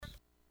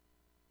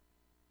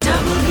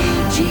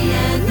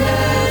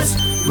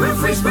WGNS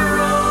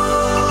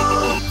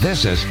Murfreesboro.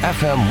 This is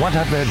FM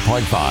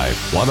 100.5,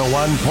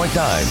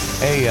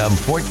 101.9, AM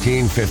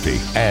 1450,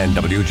 and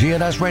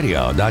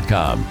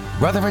WGNSradio.com.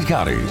 Rutherford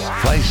County's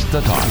place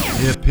to talk.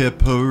 Hip, hip,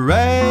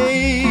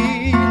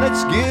 hooray,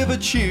 let's give a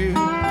cheer.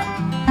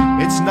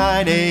 It's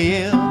 9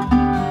 a.m.,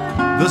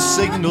 the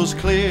signal's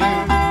clear.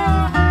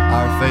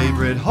 Our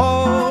favorite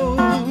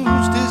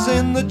host is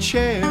in the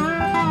chair.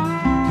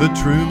 The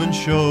Truman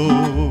Show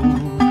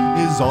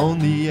is on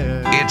the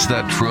air. It's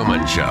The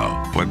Truman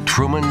Show with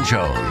Truman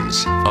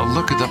Jones. A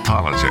look at the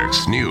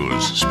politics,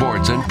 news,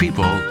 sports, and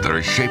people that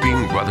are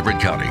shaping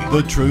Rutherford County.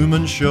 The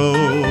Truman Show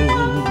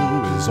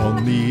is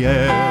on the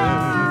air.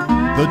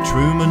 The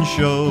Truman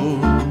Show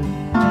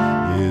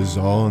is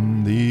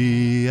on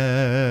the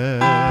air.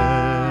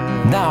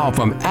 Now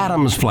from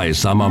Adams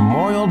Place on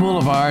Memorial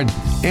Boulevard,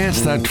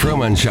 it's The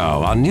Truman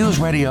Show on News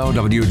Radio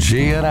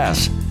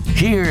WGNS.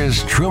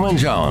 Here's Truman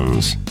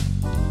Jones.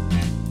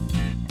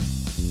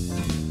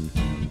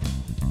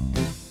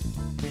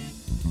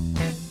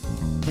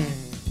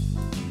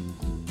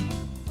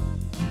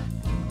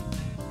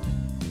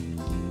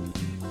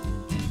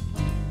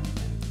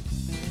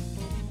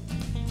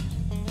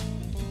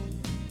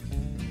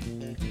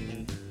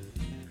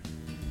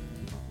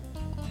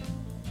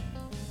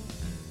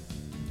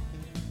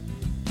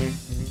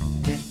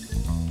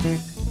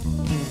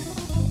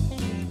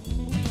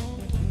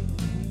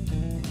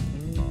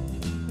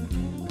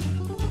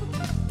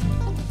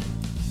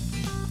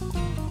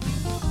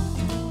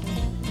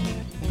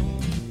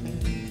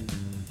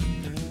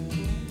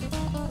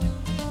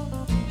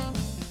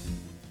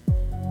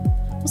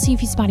 We'll see a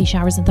few spotty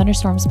showers and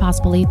thunderstorms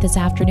possible late this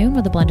afternoon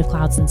with a blend of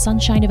clouds and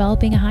sunshine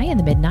developing, a high in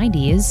the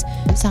mid-90s.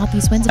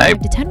 Southeast winds of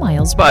 5 to 10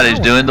 miles per hour.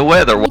 Somebody's doing the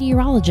weather.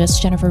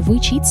 Meteorologist Jennifer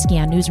Wojcicki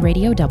on News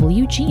Radio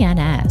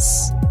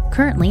WGNS.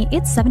 Currently,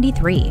 it's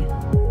 73.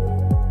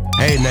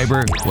 Hey,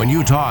 neighbor, when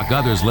you talk,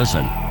 others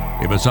listen.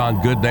 If it's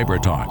on Good Neighbor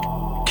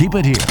Talk, keep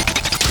it here.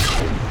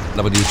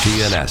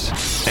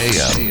 WGNS,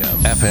 AM,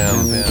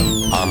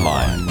 FM,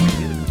 online.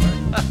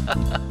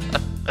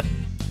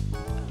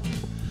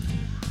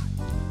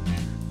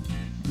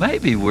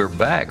 Maybe we're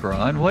back,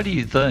 Ron. What do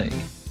you think?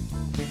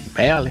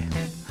 Barely.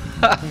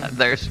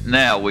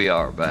 Now we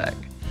are back.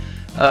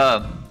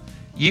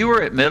 You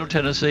were at Middle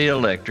Tennessee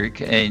Electric,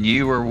 and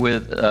you were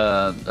with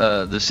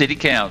the city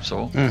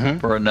council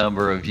for a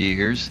number of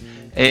years,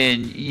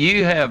 and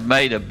you have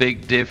made a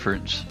big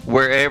difference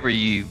wherever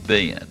you've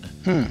been.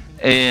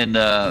 And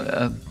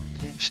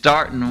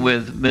starting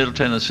with Middle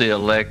Tennessee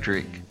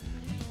Electric,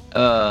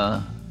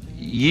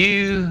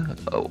 you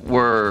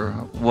were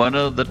one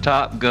of the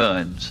top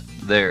guns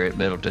there at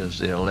Middle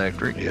Tennessee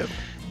Electric. Yep.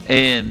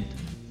 And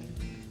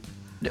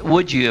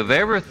would you have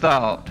ever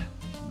thought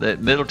that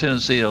Middle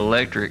Tennessee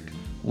Electric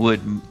would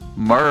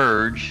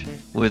merge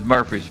with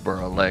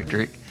Murfreesboro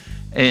Electric?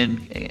 And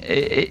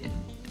it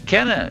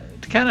kind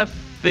of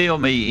fill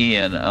me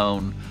in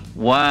on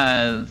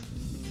why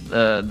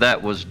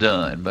that was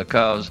done,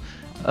 because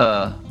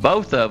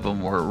both of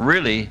them were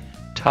really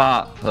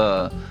top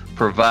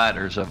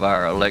providers of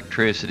our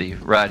electricity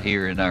right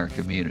here in our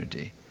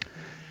community.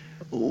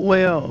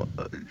 Well,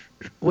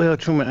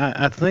 Truman,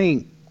 I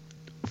think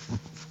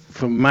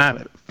from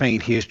my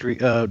faint history,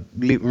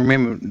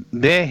 remember,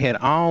 there had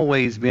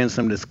always been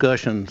some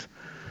discussions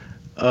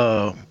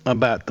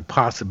about the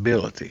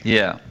possibility.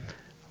 Yeah.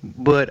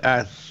 But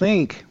I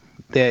think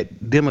that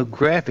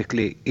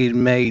demographically it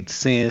made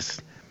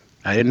sense.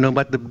 I didn't know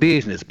about the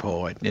business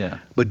part. Yeah.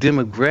 But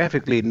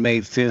demographically it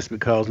made sense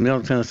because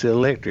Middle Tennessee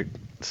Electric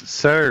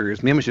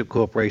serves, membership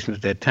corporation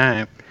at that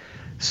time,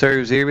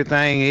 serves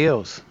everything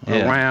else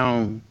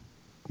around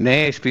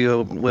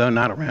Nashville. Well,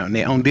 not around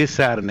there, on this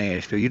side of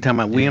Nashville. You're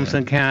talking about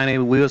Williamson County,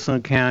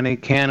 Wilson County,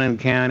 Cannon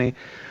County.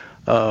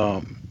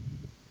 While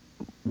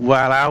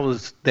I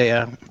was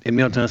there in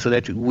Middle Tennessee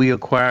Electric, we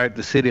acquired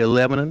the city of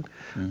Lebanon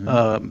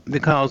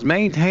because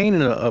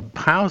maintaining a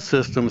power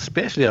system,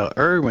 especially an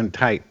urban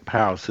type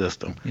power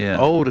system,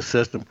 older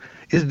system,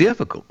 is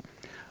difficult.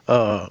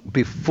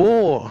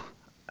 Before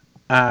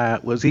I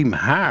was even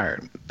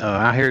hired,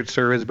 I heard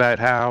stories about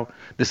how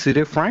the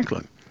city of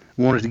Franklin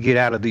wanted to get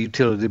out of the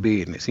utility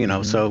business,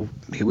 so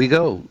here we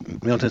go.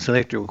 Middle Tennessee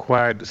Electric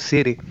acquired the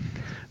city,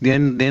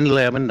 then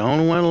Lebanon. The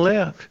only one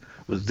left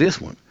was this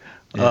one.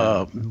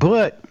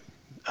 But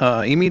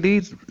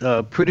MED's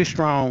pretty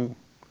strong,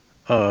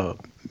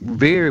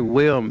 very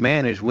well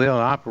managed, well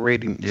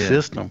operating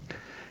system.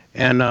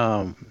 And,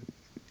 I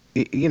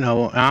don't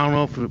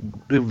know if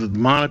it was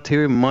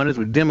monetary monies,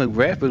 but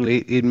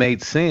demographically it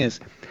made sense.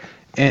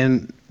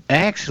 And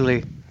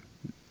actually,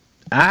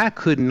 I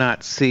could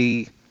not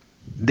see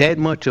that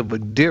much of a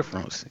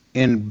difference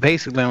in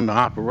basically on the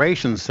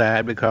operations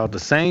side because the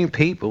same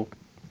people,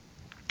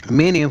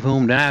 many of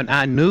whom that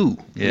I knew,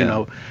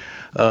 your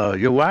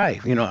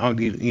wife,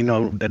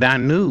 that I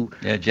knew.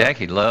 Yeah,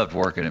 Jackie loved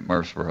working at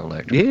Murfreesboro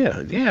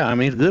Electric. Yeah. I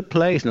mean, it's a good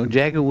place.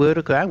 Jackie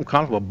Whitaker. I can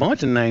call up a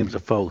bunch of names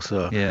of folks.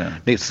 Some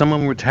of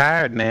them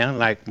retired now,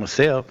 like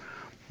myself.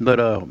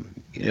 But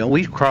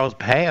we cross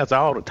paths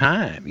all the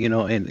time,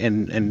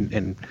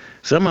 and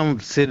some of them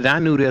said I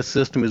knew their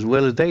system as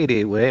well as they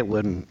did. Well, that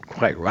wasn't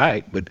quite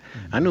right, but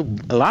I knew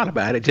a lot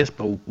about it just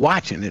by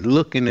watching it,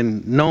 looking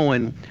and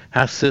knowing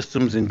how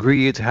systems and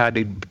grids, how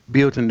they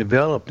built and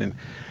developed. And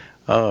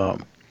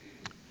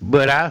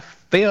but I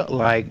felt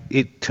like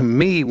it, to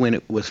me, when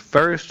it was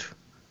first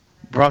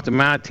brought to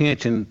my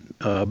attention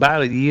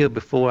about a year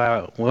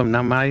before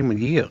not even a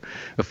year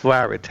before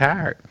I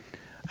retired,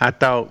 I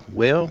thought,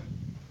 well,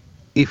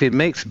 if it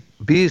makes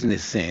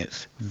business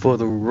sense for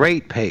the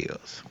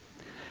ratepayers,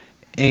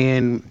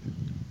 and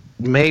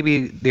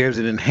maybe there's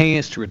an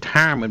enhanced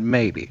retirement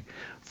maybe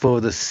for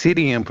the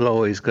city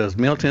employees, because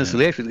Middle Tennessee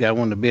Electric's got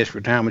one of the best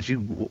retirements you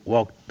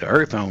walk the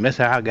earth on. That's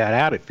how I got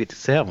out at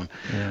 57.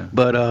 Yeah.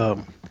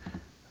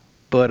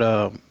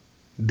 But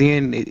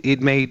then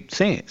it made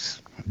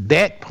sense.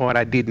 That part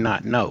I did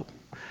not know.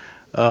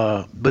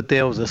 But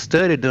there was a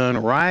study done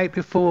right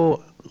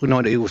before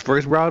it was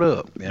first brought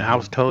up, and I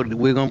was told that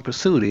we're going to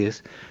pursue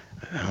this.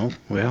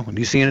 Well, do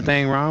you see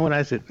anything wrong with it?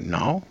 I said,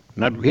 no,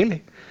 not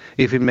really.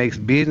 If it makes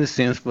business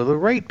sense for the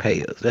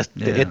ratepayers. That's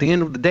at the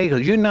end of the day,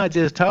 because you're not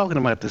just talking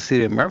about the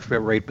city of Murfreesboro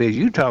ratepayers.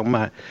 You're talking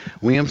about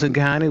Williamson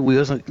County,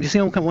 Wilson. You see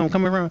where I'm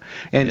coming from?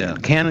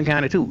 And Cannon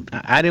County, too.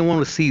 I didn't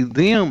want to see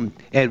them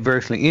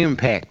adversely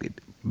impacted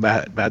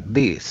by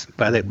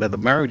the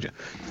merger.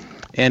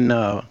 And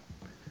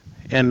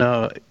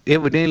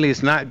evidently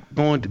it's not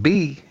going to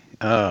be,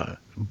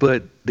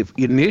 but the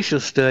initial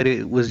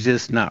study was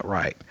just not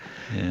right.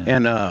 Yeah.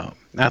 And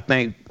I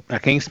think, I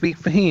can't speak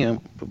for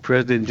him, but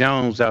President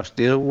Jones, I was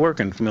still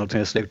working for Middle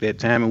Tennessee at that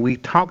time, and we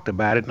talked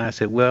about it, and I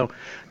said, well,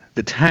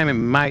 the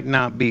timing might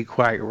not be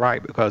quite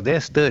right because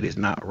that study is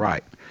not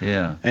right.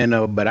 Yeah.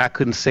 And but I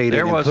couldn't say that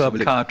there in was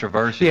public. some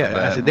controversy. Yeah,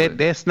 about I said it.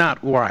 that's not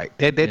right.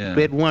 That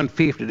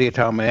 150 they're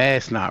talking about,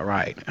 that's not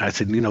right. I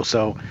said,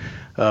 so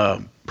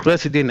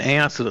plus it didn't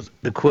answer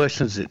the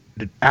questions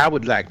that I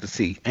would like to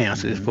see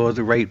answered as far as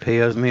the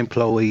ratepayers and the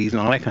employees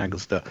and all that kind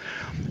of stuff.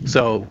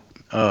 So.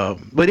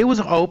 But it was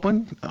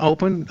open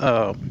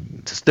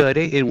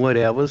study and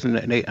whatever's, and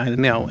and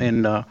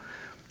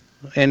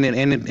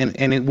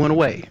it went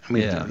away. I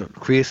mean,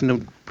 Chris and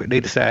them,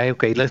 they decided,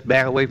 okay, let's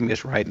back away from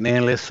this right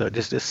now. Let's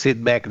just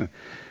sit back and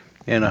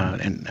then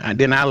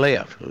I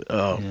left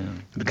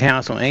the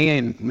council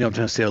and Middle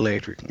Tennessee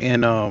Electric,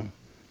 and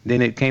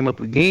then it came up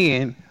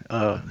again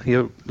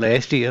here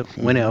last year,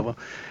 whenever,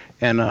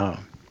 and.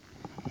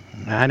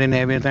 I didn't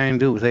have anything to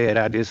do with that.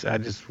 I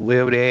just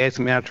whatever they asked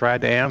me, I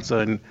tried to answer.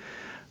 And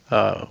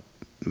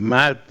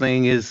my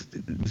thing is,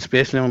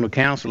 especially on the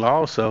council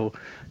also,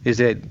 is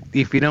that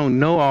if you don't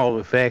know all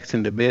the facts,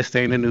 and the best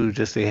thing to do is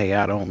just say, hey,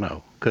 I don't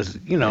know. Because,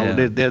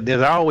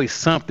 there's always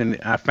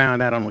something I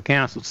found out on the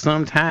council.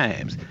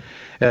 Sometimes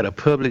at a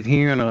public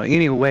hearing or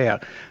anywhere,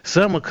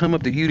 some will come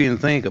up that you didn't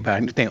think about.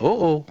 And you think,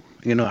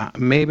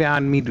 maybe I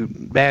need to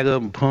back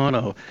up and punt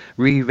or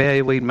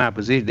reevaluate my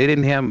position. They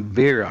didn't have them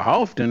very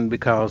often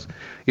because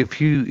if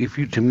you're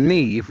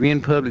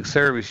in public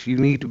service, you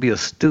need to be a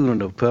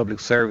student of public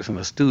service and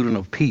a student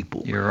of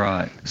people. You're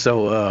right.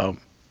 So,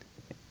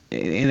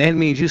 and that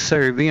means you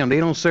serve them. They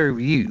don't serve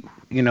you,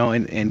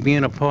 and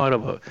being a part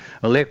of a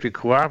electric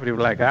cooperative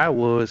like I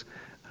was,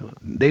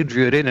 they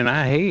drilled it in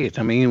our heads.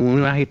 I mean,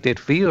 when I hit that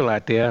field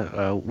out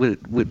there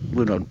with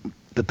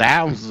the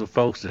thousands of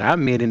folks that I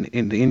met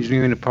in the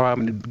engineering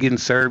department, getting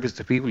service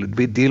to people,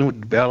 dealing with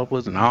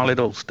developers and all of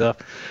those stuff,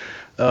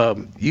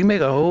 you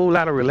make a whole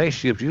lot of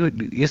relationships.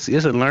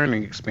 It's a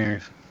learning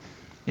experience.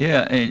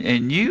 Yeah,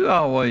 and you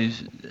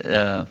always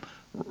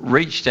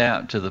reached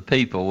out to the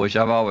people, which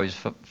I've always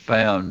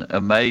found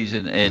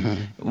amazing,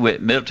 and with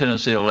Middle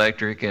Tennessee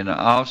Electric, and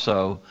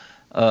also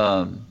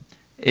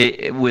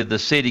with the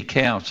city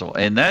council,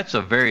 and that's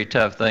a very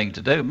tough thing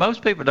to do.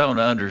 Most people don't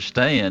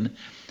understand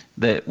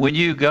that when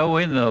you go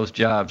in those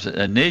jobs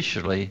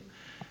initially,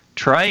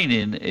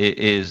 training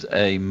is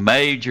a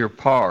major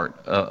part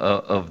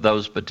of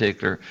those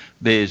particular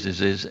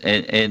businesses,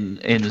 and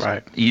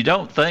right. You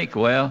don't think,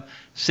 well,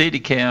 city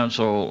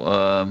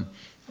council,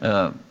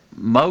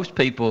 most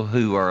people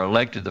who are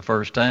elected the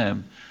first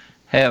time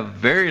have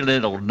very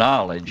little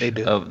knowledge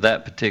of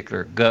that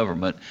particular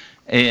government,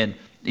 and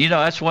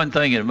that's one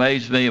thing that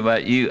amazes me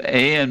about you,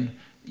 and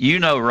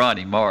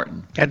Ronnie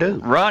Martin. I do.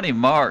 Ronnie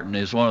Martin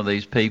is one of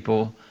these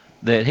people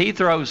that he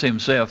throws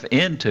himself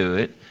into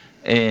it,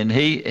 and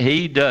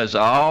he does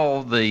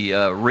all the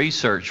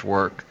research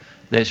work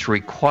that's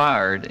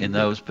required in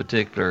those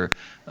particular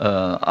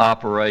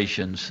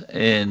operations,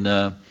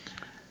 and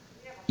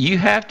you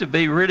have to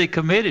be really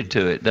committed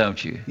to it,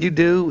 don't you? You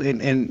do,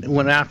 and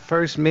when I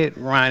first met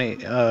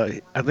Ronnie,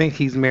 I think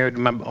he's married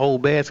to my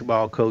old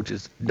basketball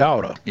coach's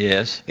daughter.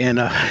 Yes. And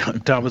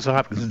Thomas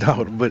Hopkins'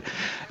 daughter. But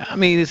I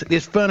mean,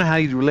 it's funny how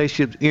these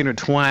relationships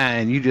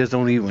intertwine. You just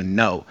don't even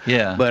know.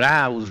 Yeah. But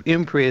I was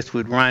impressed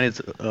with Ronnie's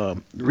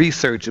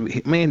research.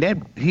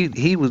 Man,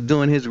 he was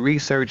doing his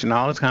research and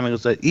all this kind of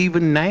stuff.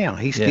 Even now,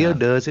 he still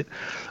does it.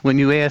 When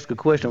you ask a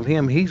question of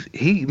him,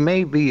 he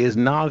may be as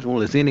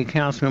knowledgeable as any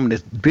council member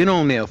that's been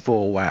on there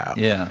for a while.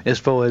 Yeah. As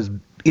far as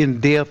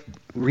in-depth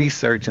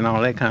research and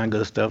all that kind of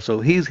good stuff. So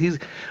he's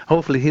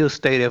hopefully he'll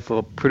stay there for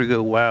a pretty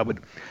good while.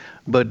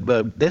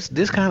 But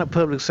this kind of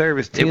public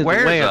service tends to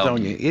wear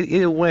on you.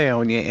 It'll wear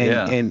on you,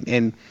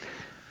 and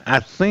I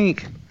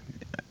think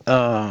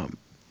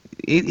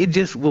it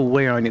just will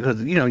wear on you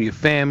because your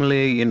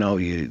family,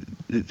 you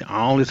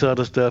all this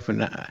other stuff.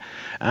 And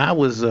I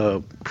was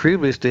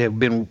privileged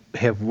to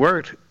have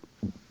worked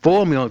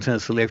for Middle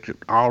Tennessee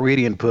Electric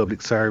already in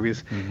public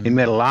service, and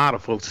met a lot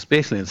of folks,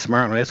 especially in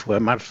Smyrna. That's where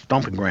my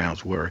stomping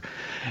grounds were,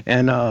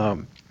 and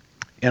all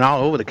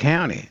over the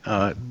county.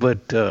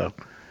 But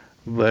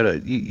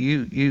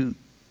you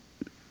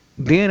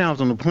then I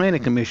was on the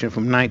planning commission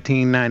from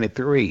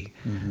 1993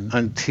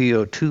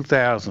 until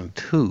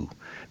 2002.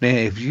 Now,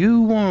 if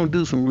you want to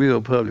do some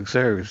real public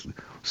service,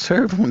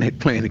 serve on that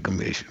planning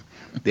commission.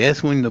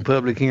 That's when the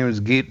public hearings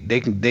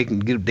they can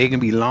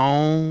be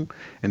long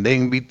and they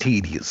can be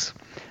tedious.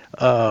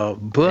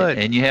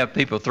 And you have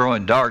people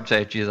throwing darts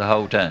at you the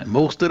whole time.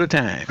 Most of the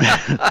time,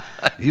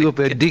 you up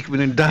at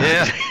Dickman and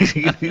Dodge,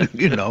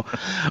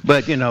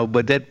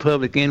 But that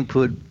public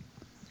input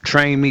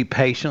trained me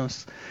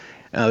patience.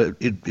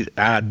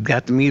 I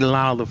got to meet a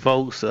lot of the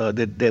folks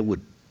that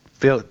would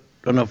felt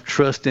enough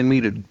trust in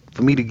me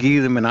for me to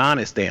give them an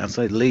honest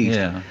answer at least.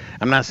 Yeah.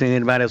 I'm not saying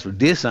anybody else was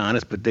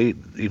dishonest, but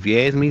if you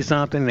ask me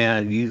something, now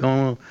you're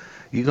gonna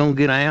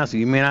get an answer.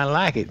 You may not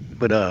like it,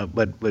 but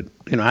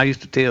I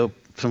used to tell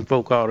some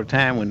folk all the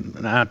time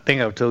and I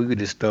think I've told you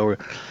this story,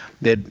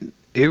 that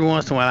every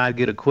once in a while I'd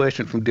get a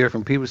question from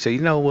different people, say,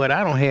 you know what,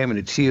 I don't have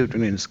any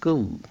children in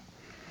school,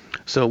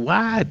 so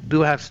why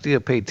do I have to still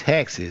pay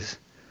taxes?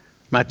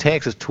 My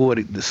taxes toward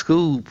the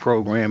school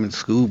program and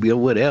school bill,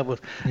 whatever.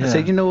 Yeah. I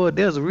said, you know what,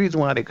 there's a reason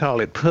why they call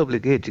it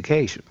public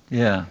education.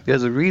 Yeah.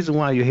 There's a reason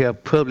why you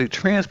have public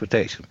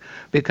transportation,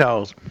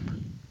 because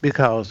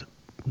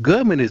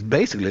government is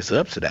basically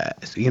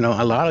subsidized.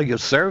 A lot of your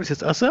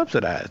services are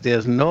subsidized.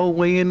 There's no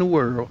way in the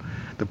world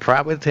the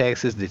property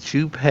taxes that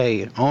you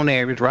pay on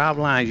average, Rob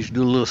Lyons used to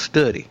do a little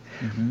study,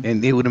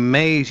 and it would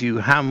amaze you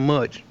how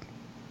much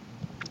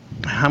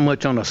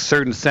on a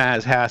certain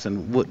size house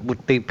and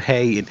what they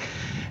pay and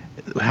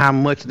how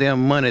much their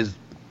money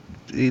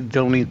it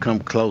don't even come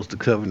close to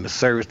covering the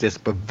service that's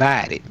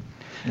provided.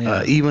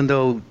 Yeah. Even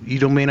though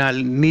you may not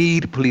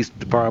need a police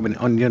department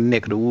on your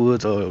neck of the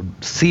woods or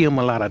see them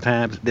a lot of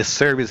times, the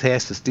service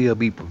has to still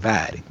be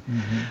provided.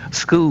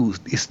 Schools,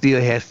 it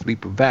still has to be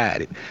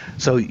provided.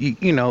 So,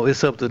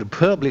 it's up to the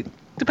public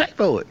to pay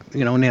for it.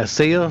 Now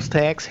sales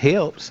tax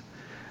helps,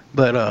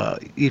 but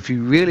if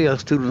you really are a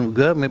student of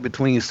government,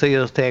 between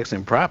sales tax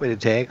and property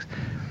tax,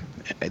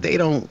 they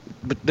don't,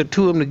 but the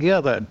two of them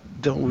together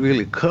don't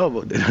really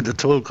cover the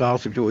total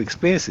cost of your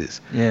expenses.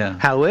 Yeah.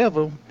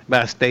 However,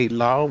 by state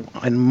law,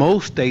 in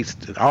most states,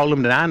 all of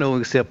them that I know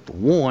except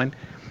one,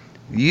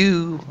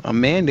 you are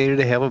mandated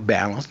to have a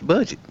balanced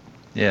budget.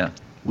 Yeah.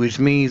 Which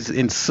means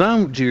in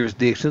some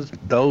jurisdictions,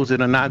 those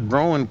that are not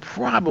growing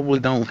probably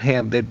don't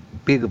have that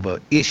big of an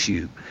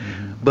issue.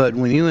 But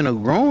when you're in a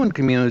growing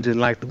community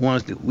like the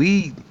ones that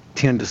we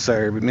tend to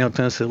serve at Middle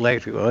Tennessee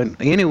Electric or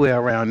anywhere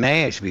around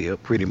Nashville,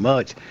 pretty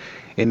much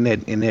in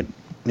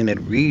that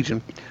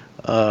region,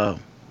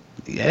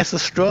 that's a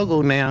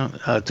struggle now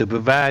to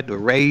provide the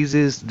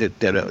raises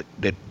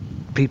that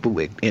people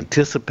would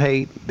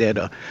anticipate,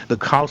 that the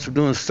cost of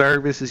doing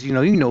services,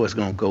 it's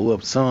going to go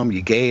up some,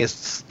 your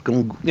gas,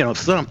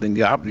 something,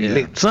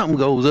 something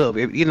goes up,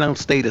 it don't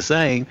stay the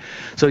same.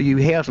 So you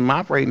have some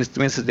operating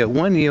expenses that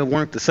one year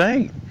weren't the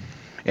same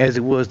as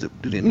it was,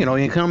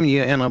 income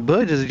year, and a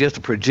budget is just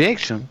a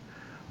projection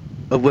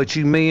of what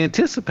you may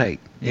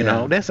anticipate.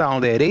 That's all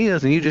that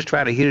is, and you just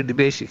try to hit it the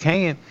best you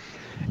can.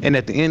 And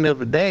at the end of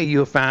the day,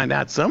 you'll find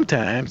out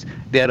sometimes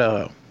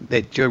that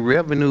your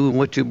revenue and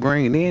what you're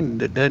bringing in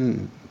that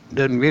doesn't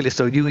really.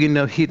 So you end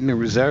up hitting the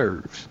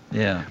reserves.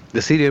 Yeah.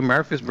 The city of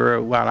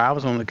Murfreesboro, while I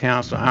was on the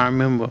council, I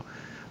remember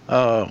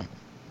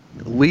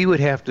we would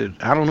have to.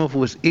 I don't know if it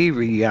was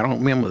every year. I don't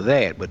remember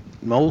that, but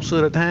most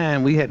of the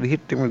time we had to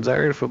hit the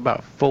reserves for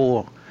about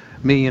 $4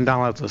 million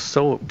or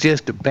so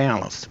just to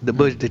balance the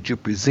budget that you're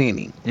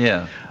presenting.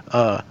 Yeah.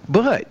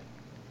 But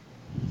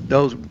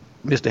those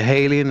Mr.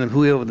 Haley and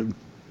whoever the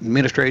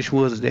administration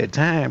was at that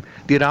time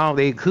did all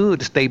they could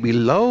to stay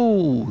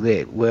below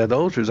that. Well,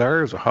 those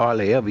reserves are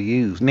hardly ever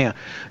used. Now,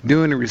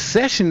 during the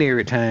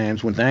recessionary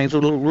times when things were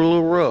a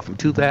little rough from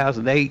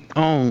 2008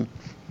 on,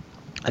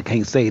 I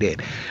can't say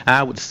that.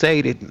 I would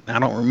say that, I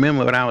don't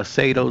remember, but I would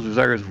say those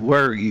reserves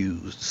were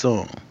used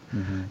some.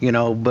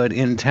 But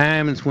in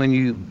times when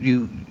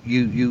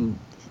you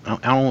I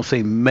don't want to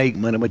say make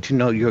money, but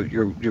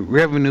your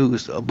revenue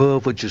is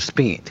above what you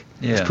spent.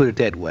 Yeah. Let's put it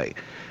that way.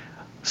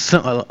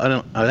 So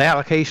an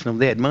allocation of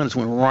that money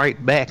went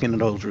right back into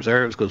those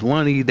reserves, because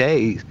one of these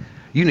days,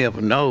 you never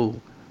know.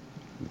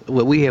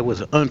 What we had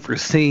was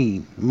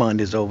unforeseen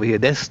monies over here.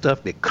 That's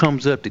stuff that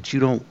comes up that you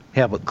don't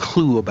have a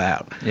clue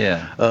about.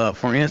 Yeah.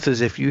 For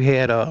instance, if you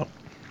had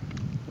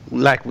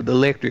like with the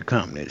electric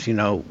companies,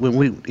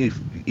 when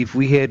if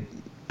we had,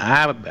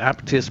 I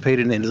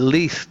participated in at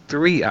least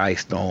 3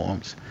 ice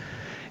storms,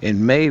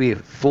 and maybe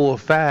 4 or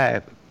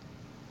 5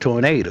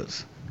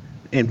 tornadoes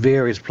in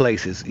various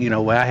places,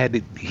 where I had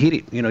to hit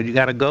it. You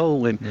got to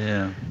go and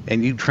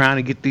you trying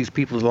to get these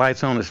people's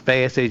lights on as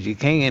fast as you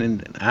can.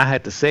 And I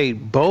had to say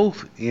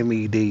both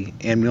MED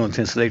and Middle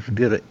Tennessee Electric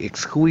did an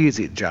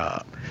exquisite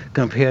job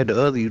compared to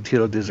other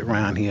utilities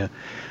around here.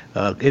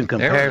 In comparison,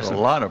 there was a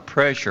lot of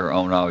pressure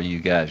on all you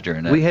guys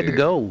during that. We had period. to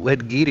go. We had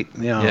to get it.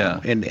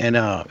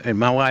 And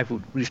my wife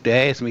used to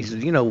ask me, she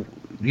said,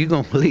 you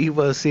gonna leave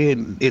us here?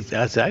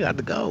 I said, I got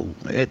to go.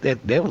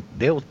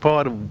 That was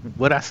part of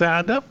what I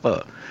signed up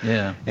for.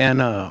 Yeah.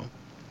 And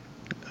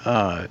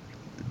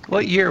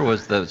what year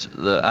was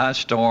the ice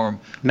storm?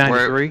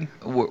 93.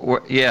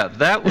 Yeah,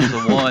 that was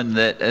the one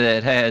that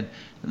had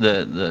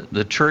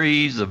the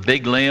trees, the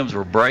big limbs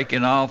were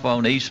breaking off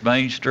on East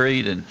Main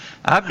Street, and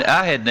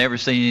I had never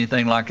seen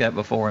anything like that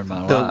before in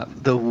my life.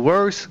 The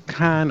worst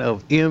kind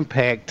of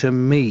impact to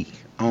me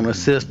on a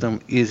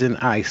system is an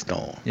ice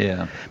storm.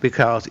 Yeah.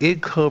 Because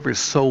it covers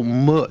so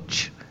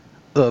much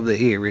of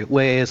the area,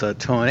 whereas a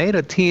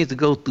tornado tends to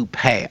go through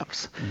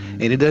paths,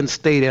 and it doesn't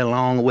stay there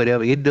long or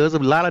whatever. It does a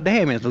lot of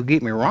damage, don't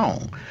get me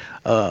wrong,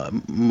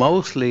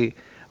 mostly,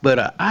 but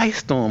an ice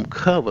storm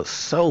covers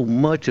so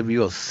much of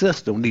your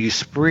system that you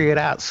spread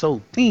out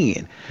so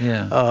thin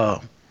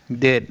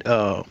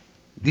that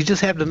you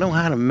just have to know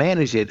how to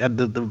manage it.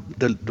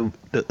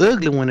 The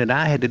ugly one that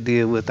I had to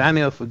deal with, I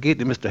never forget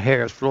that Mr.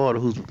 Harris,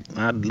 Florida,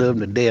 I love him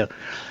to death.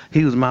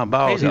 He was my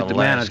boss. He's the Las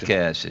manager.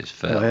 Casas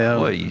fella.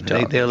 Well, what are you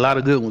talking there are a lot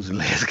of good ones in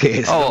Las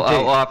Casas.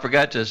 I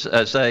forgot to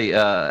say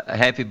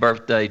happy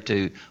birthday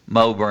to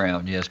Mo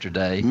Brown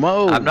yesterday.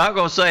 Mo. I'm not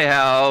going to say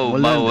how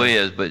old Mo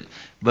is,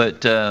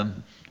 but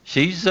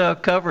she's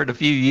covered a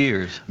few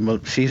years.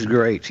 She's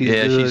great. She's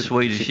good. She's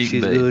sweet as she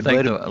can be. Good,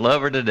 I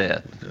love her to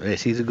death. Yeah,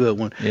 she's a good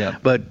one. Yeah.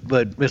 But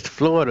Mr.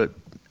 Florida,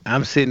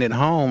 I'm sitting at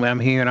home. I'm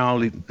hearing all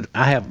these.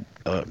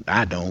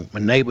 I don't. My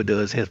neighbor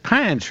has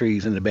pine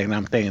trees in the back, and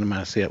I'm thinking to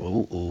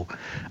myself,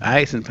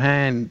 ice and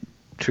pine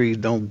trees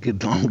don't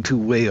get along too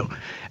well.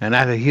 And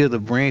I could hear the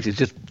branches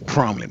just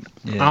crumbling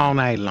all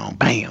night long.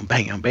 Bam,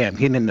 bam, bam,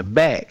 hitting in the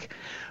back.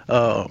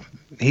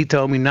 He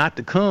told me not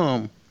to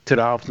come to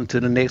the office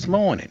until the next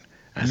morning.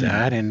 I said,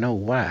 I didn't know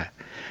why.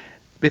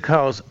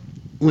 Because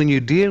when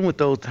you're dealing with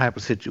those type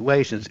of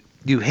situations,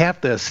 you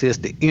have to assess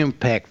the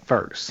impact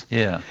first.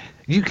 Yeah.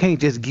 You can't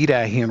just get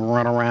out here and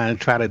run around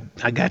and try to,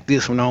 I got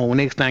this one on.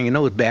 Next thing you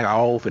know, it's back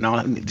off and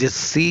all. Just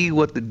see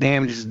what the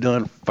damage is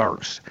done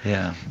first.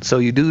 Yeah. So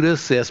you do the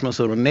assessment.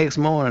 So the next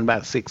morning,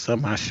 about 6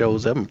 something, I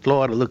shows up, and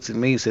Florida looks at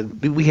me and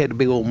said, we had the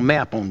big old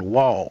map on the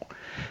wall.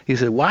 He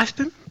said,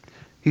 Washington?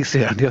 He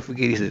said, I'll never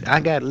forget. He said,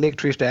 I got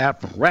electricity out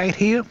from right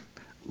here.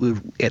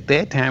 At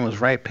that time, it was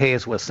right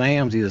past where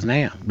Sam's is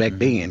now. Back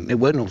then, there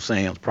wasn't no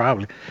Sam's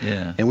probably.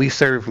 Yeah. And we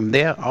served from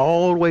there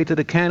all the way to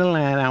the county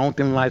line. I want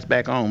them lights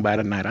back on by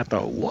the night. I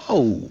thought,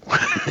 whoa.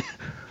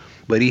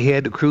 But he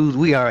had the crews.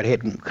 We already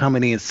had them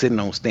coming in, sitting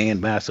on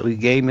standby. So he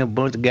gave me a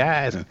bunch of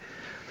guys, and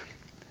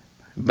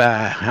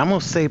I'm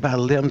gonna say about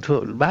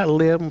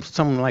 11,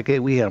 something like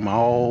that, we had them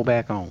all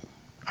back on,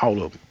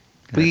 all of them.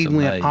 We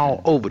went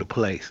all over the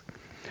place.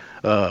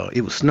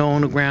 It was snow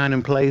on the ground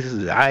in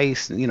places,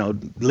 ice,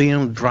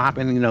 limbs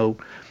dropping,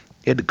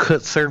 had to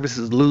cut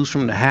services loose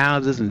from the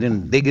houses, and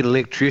then they get an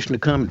electrician to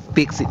come and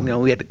fix it.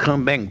 We had to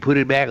come back and put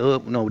it back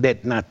up.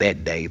 That not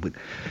that day, but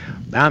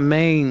our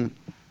main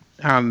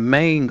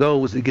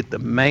goal was to get the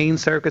main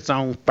circuits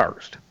on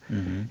first.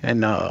 Mm-hmm.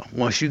 And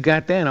once you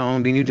got that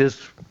on, then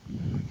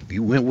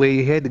you went where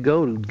you had to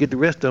go to get the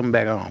rest of them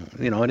back on.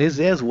 And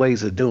there's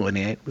ways of doing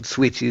that with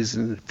switches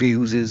and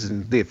fuses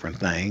and different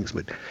things,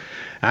 but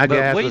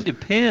we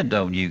depend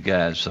on you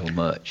guys so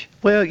much.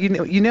 Well,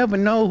 you never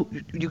know.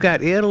 You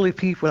got elderly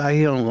people out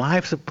here on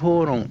life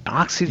support, on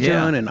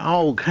oxygen, and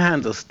all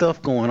kinds of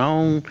stuff going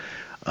on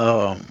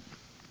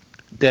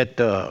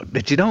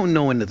that you don't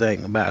know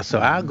anything about. So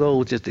our goal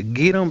was just to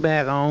get them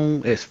back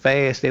on as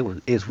fast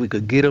as we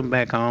could get them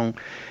back on.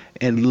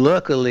 And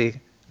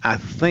luckily, I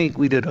think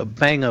we did a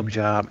bang-up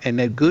job. And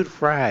that Good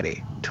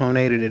Friday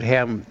tornado that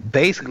happened,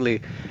 basically,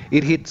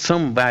 it hit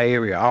some of our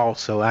area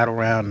also out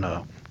around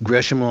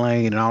Gresham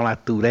Lane and all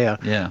out through there.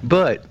 Yeah.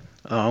 But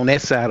on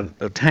that side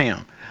of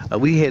town,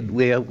 we had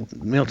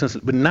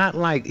Milton, but not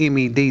like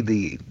MED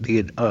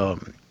did.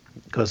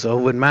 Because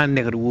over in my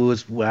neck of the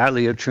woods where I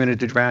live,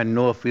 Trinity Drive,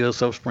 Northfield,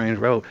 Soap Springs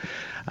Road,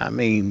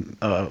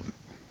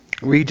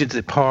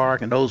 Regency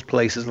Park and those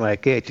places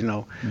like that,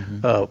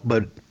 Mm-hmm.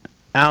 But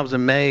I was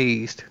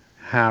amazed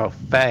how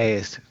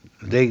fast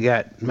they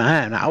got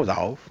mine. I was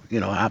off,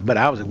 but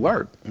I was at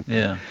work.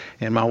 Yeah.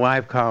 And my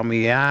wife called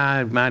me.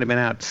 I might have been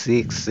out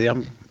 6,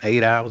 7,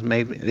 8 hours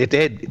maybe.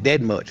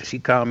 That much. She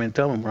called me and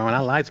told me, Ron,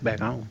 our lights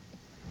back on.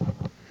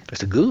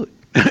 That's good,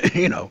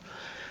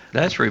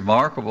 That's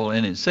remarkable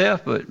in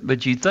itself,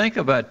 but you think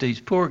about these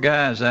poor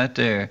guys out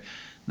there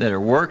that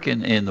are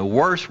working in the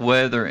worst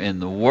weather in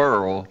the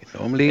world, it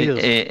normally is.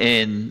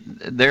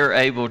 And they're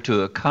able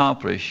to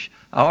accomplish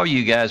all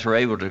you guys were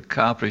able to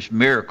accomplish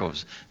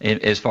miracles,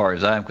 as far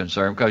as I'm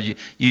concerned, because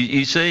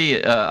you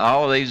see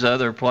all of these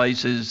other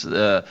places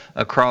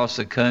across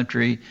the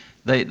country,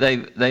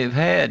 they've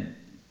had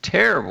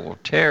terrible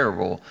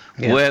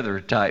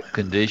weather type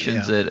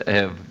conditions that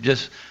have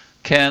just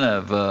kind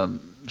of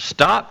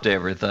stopped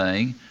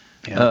everything.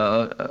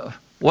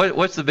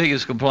 What's the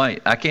biggest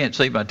complaint? I can't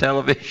see my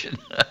television.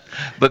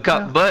 But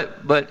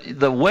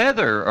the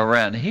weather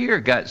around here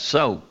got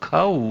so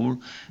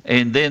cold,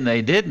 and then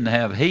they didn't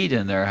have heat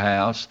in their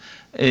house,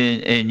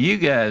 and you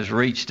guys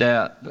reached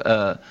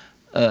out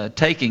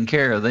taking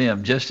care of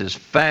them just as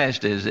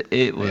fast as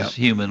it was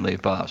humanly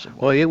possible.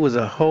 Well, it was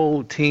a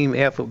whole team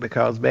effort,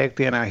 because back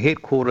then our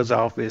headquarters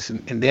office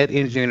and that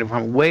engineering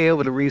department, way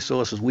over the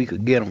resources we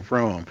could get them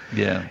from.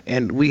 Yeah.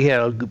 And we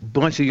had a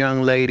bunch of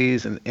young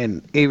ladies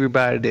and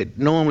everybody that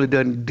normally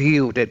doesn't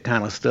deal with that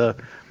kind of stuff.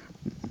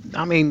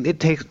 I mean, it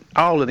takes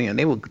all of them.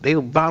 They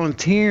were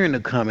volunteering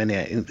to come in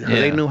there.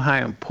 They knew how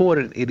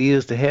important it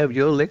is to have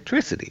your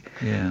electricity.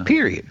 Yeah.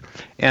 Period.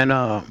 And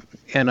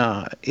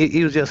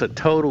it was just a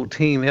total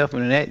team effort,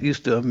 and that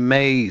used to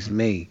amaze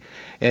me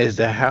as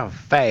to how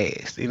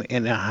fast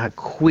and how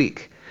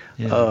quick.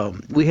 Yeah.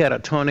 We had a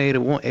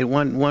tornado at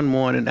one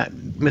morning.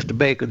 Mr.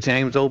 Baker,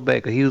 James O.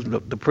 Baker, he was the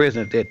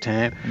president at that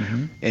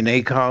time, and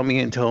they called me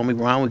and told me,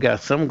 Ron, we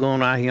got something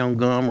going on here on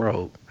Gum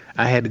Road.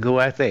 I had to go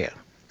out there.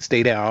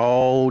 Stay there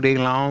all day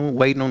long,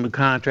 waiting on the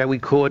contract. We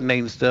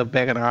coordinating stuff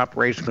back in our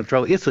operation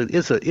control. It's an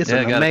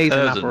amazing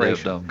operation.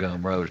 Lived on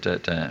Gum Road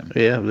at that time.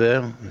 Yeah,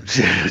 well,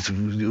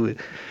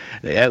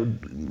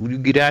 when you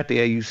get out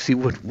there, you see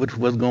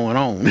what's going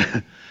on.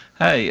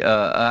 Hey,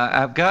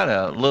 I've got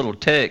a little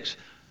text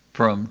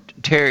from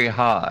Terry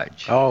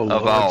Hodge,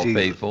 of all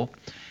people.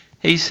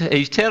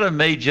 He's telling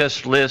me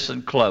just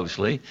listen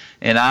closely,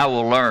 and I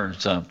will learn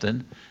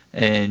something.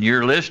 And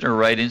your listener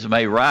ratings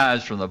may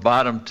rise from the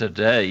bottom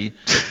today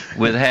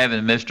with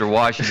having Mr.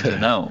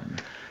 Washington on.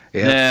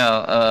 Yeah.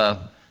 Now,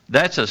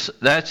 that's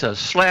a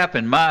slap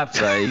in my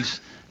face,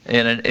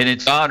 and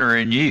it's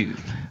honoring you.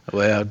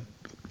 Well,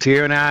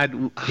 Terry and I,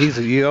 he's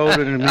a year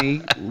older than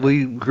me.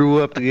 We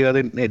grew up together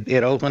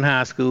at Oakland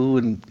High School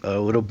and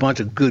with a bunch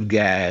of good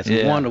guys.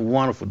 Yeah.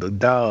 Wonderful, the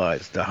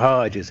Dodds, the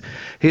Hodges.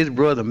 His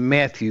brother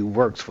Matthew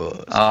works for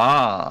us.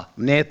 Ah.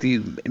 Matt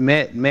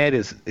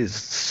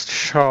is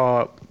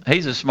sharp.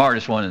 He's the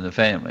smartest one in the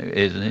family,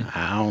 isn't he?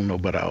 I don't know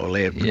about all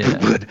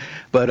that,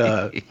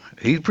 but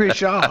he's pretty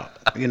sharp,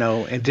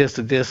 and just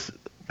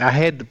I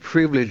had the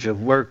privilege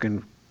of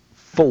working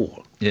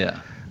for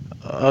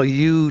a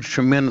huge,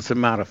 tremendous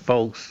amount of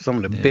folks, some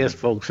of the best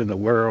folks in the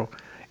world.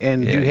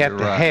 And you have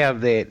to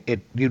have that at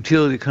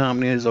utility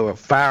companies or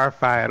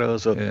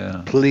firefighters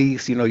or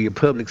police, your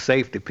public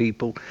safety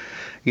people,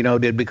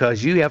 that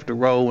because you have to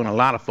roll and a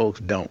lot of folks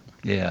don't.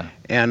 Yeah.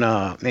 And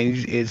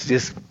it's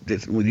just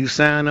when you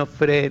sign up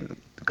for that,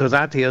 because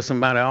I tell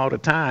somebody all the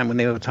time when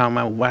they were talking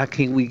about why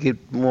can't we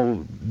get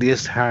more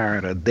this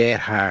hired or that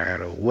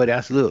hired or what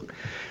else. Look,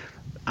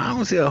 I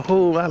don't see a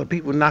whole lot of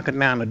people knocking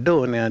down the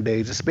door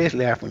nowadays,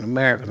 especially African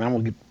Americans. I'm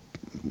gonna get,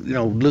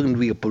 looking to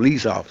be a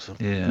police officer.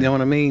 Yeah. You know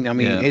what I mean? I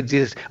mean, it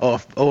just or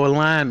a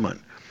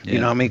lineman. Yeah. You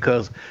know what I mean?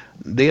 Because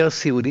they'll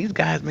see, well, these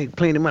guys make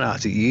plenty of money. I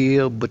say,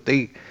 yeah, but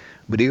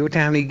every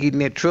time they get in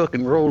that truck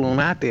and roll on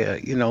out there,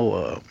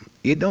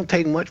 it don't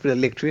take much for the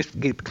electricity to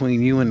get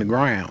between you and the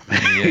ground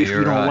if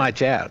you don't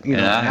watch out.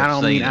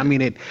 I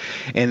mean it,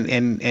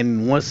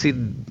 and once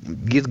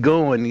it gets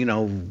going,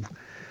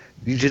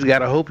 you just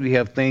gotta hope you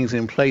have things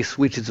in place,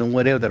 switches and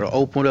whatever that'll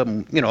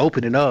open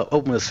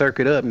the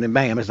circuit up, and then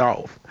bam, it's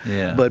off.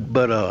 Yeah.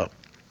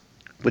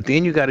 But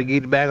then you gotta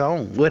get it back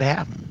on. What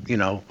happened?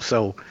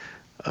 So.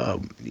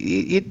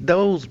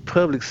 Those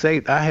public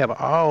safety, I have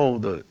all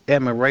the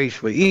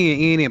admiration for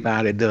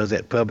anybody that does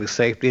that public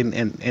safety and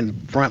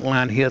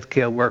frontline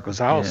healthcare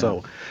workers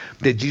also.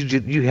 That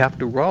you have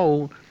to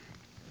roll.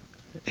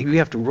 You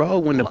have to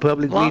roll when the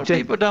public. A lot of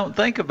people don't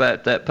think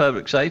about that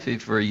public safety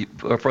for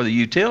the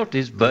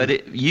utilities,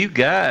 but you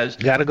guys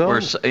gotta go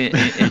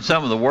in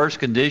some of the worst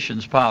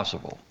conditions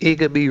possible. It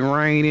could be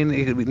raining.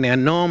 It could be now.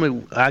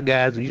 Normally, our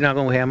guys, you're not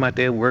gonna have them out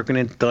there working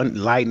in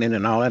lightning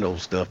and all that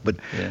old stuff.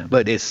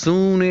 But as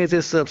soon as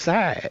it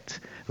subsides,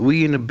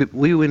 we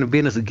were in the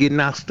business of getting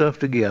our stuff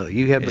together.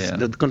 You have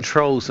the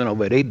control center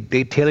over there.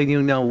 They telling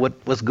you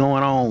what's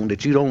going on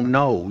that you don't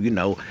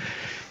know.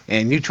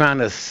 And you're trying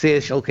to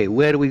assess, okay,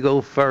 where do we go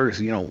first?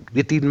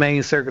 Get these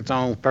main circuits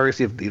on first.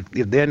 If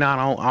they're not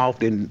on off,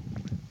 then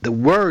the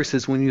worst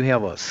is when you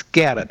have a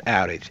scattered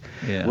outage,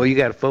 where you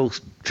got folks,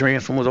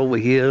 transformers over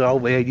here,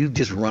 over there. You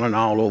just running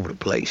all over the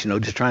place,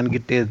 just trying to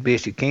get there as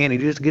best you can,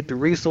 and you just get the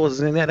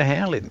resources in there to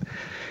handle it.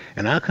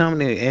 And I'll come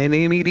there, and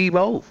MED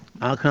both.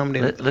 I'll come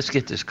there. Let's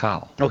get this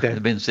call. Okay.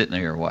 They've been sitting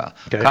here a while.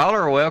 Okay.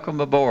 Caller, welcome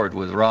aboard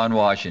with Ron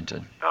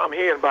Washington. I'm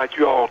hearing about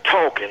you all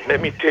talking.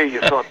 Let me tell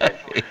you something.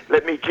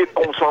 Let me get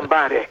on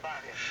somebody.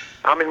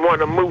 I'm in one of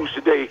the moods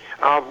today.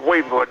 I'm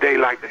waiting for a day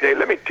like today.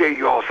 Let me tell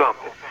you all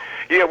something.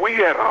 Yeah, we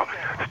had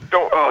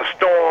a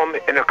storm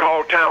in a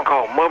town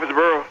called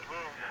Murfreesboro.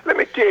 Let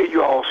me tell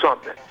you all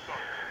something.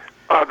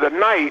 the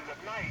night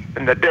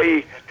and the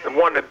day, the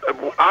one that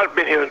I've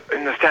been here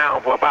in this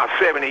town for about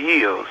 70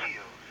 years.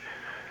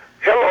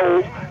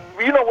 Hello,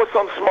 you know what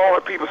some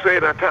smaller people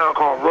said in a town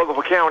called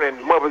Rutherford County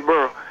in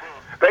Murfreesboro?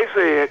 They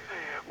said,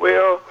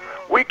 well,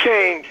 we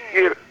can't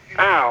get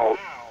out.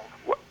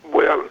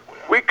 Well,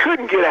 we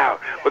couldn't get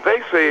out, but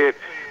they said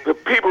the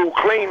people who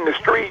clean the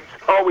streets,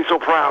 always so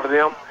proud of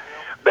them,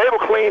 they were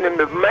cleaning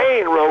the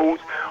main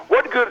roads.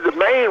 What good is the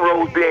main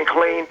roads being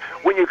cleaned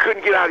when you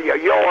couldn't get out of your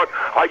yard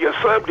or your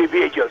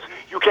subdivisions?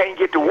 You can't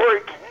get to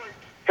work.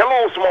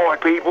 Hello,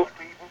 smart people.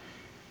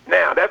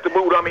 Now, that's the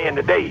mood I'm in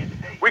today.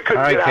 We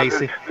couldn't get out of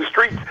the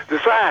streets, the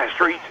side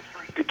streets,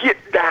 to get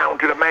down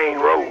to the main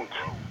roads.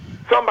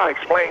 Somebody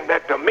explain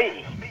that to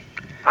me.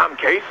 I'm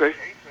Casey.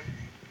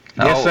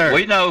 Yes, sir.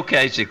 We know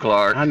Casey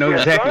Clark. I know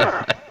exactly.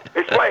 Sir.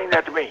 Explain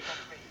that to me.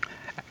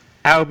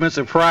 I would have been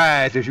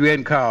surprised if you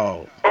hadn't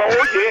called.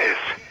 Oh, yes.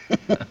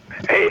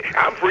 Hey,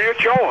 I'm free of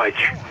charge.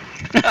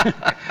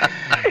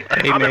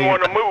 I'm in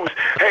one of the moves.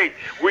 Hey,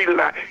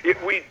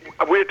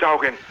 we're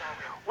talking.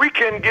 We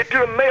couldn't get to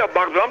the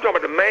mailbox. I'm talking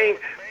about the main.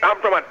 I'm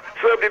talking about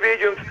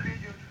subdivisions.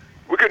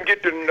 We couldn't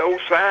get to no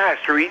side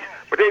streets,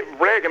 but they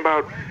bragging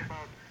about.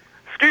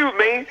 Excuse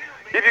me,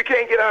 if you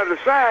can't get out of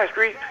the side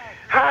streets,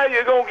 how are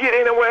you gonna get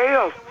anywhere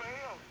else?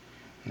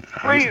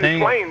 Please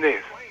explain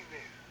this.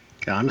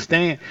 I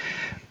understand.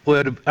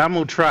 Well, I'm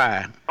gonna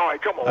try. All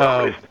right, come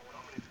on.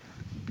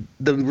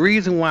 The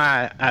reason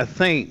why I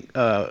think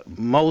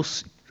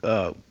most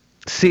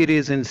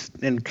cities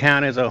and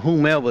counties or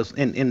whomever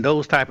in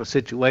those type of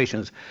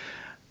situations,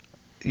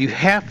 you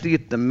have to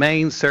get the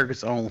main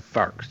circuits on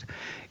first.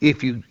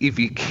 If you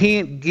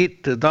can't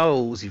get to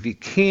those, if you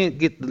can't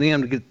get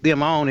them to get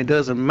them on, it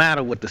doesn't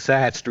matter what the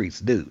side streets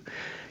do.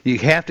 You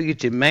have to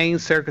get your main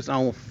circuits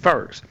on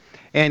first.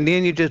 And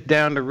then you're just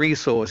down to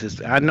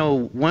resources. I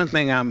know one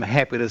thing I'm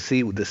happy to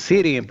see with the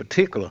city in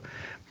particular,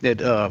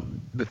 that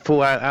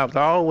before I was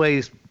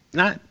always,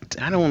 I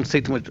don't want to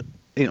say too much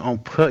in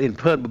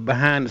public, but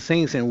behind the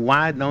scenes, saying,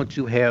 why don't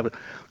you have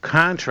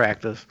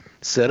contractors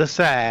set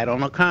aside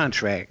on a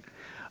contract,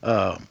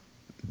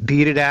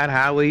 beat it out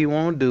however you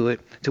want to do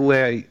it, to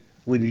where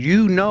when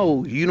you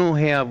know you don't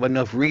have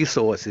enough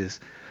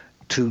resources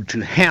to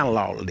handle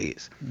all of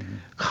this,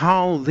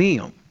 call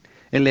them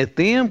and let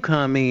them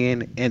come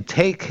in and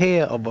take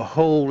care of a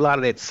whole lot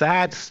of that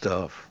side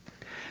stuff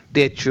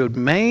that your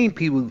main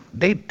people,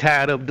 they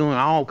tied up doing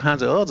all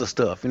kinds of other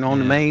stuff, on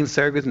the main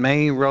circuits,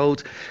 main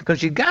roads,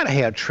 because you got to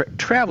have,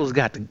 travel's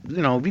got to,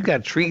 if you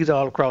got trees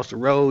all across the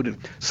road, and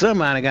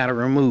somebody got to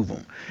remove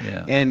them.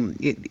 Yeah. And,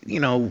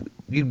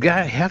 you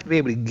have to be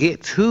able to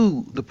get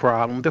to the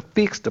problem to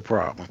fix the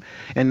problem.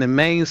 And the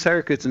main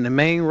circuits and the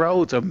main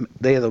roads,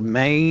 they're the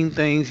main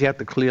things you have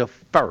to clear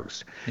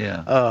first.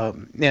 Yeah.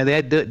 Now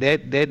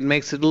that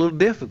makes it a little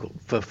difficult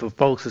for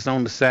folks that's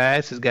on the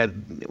sides.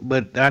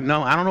 But I don't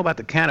know about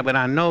the county, but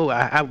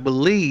I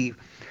believe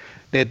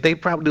that they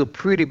probably do a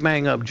pretty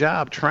bang up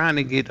job trying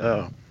to get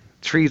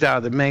trees out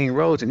of the main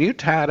roads. And you're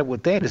tied up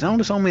with that. There's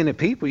only so many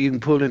people you can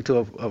pull into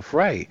a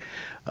fray.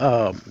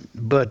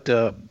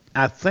 But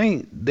I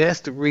think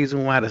that's the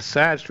reason why the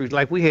side streets,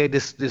 like we had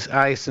this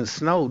ice and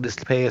snow this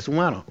past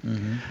winter.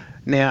 Mm-hmm.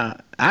 Now,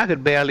 I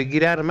could barely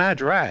get out of my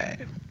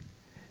drive.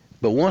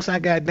 But once I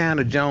got down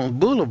to Jones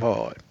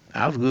Boulevard,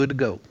 I was good to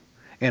go.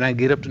 And I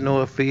get up to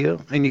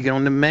Northfield, and you get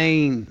on the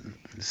main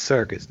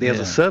circuits.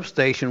 There's a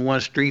substation one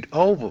street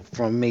over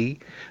from me,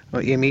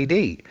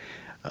 MED.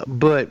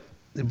 But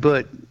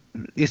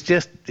it's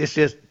just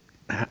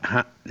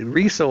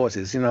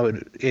resources,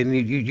 and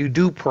you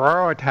do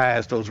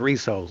prioritize those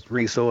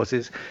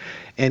resources,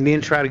 and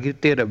then try to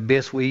get there the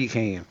best way you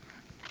can.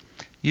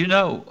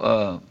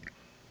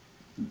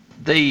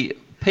 The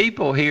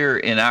people here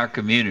in our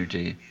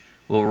community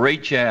will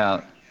reach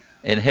out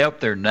and help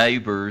their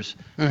neighbors.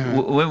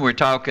 When we're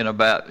talking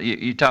about,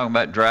 you're talking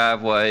about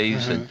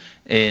driveways and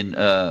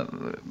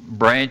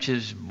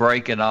branches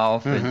breaking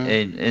off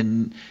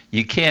and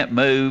you can't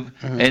move,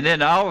 and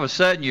then all of a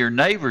sudden your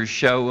neighbors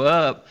show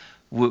up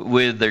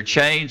with their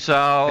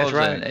chainsaws. That's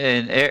right.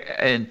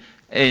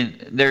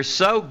 and they're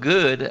so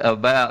good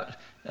about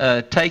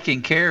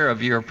taking care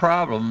of your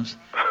problems,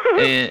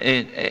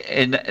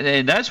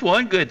 and that's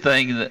one good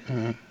thing that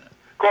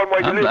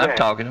I'm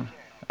talking to them.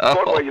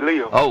 According where you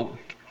live. Oh,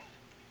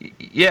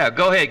 yeah.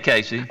 Go ahead,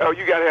 Casey. Oh,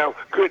 you gotta have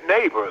good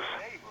neighbors.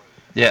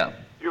 Yeah.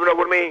 You know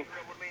what I mean?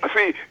 I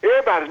see,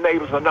 everybody's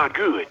neighbors are not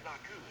good.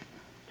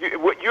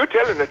 You're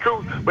telling the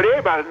truth, but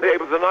everybody's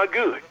neighbors are not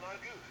good.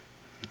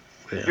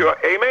 Yeah.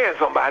 Amen,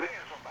 somebody.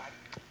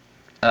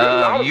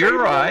 You're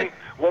right.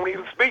 Won't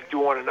even speak to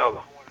one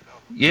another.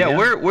 Yeah,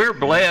 we're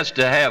blessed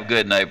to have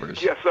good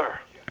neighbors. Yes, sir.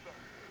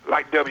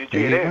 Like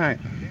WGNS. Right.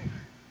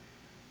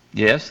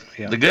 Yes,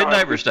 the Good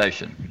Neighbor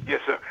Station. Yes,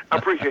 sir. I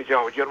appreciate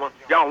y'all, gentlemen.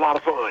 Y'all a lot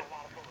of fun.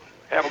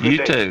 Have a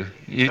good day.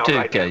 You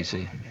too,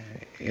 Casey.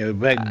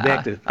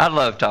 Back to. I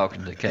love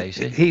talking to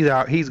Casey.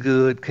 He's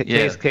good.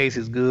 Casey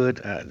is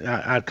good.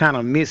 I kind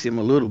of miss him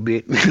a little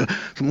bit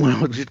when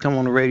I just come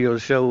on the radio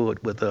show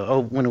with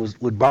when it was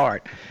with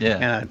Bart.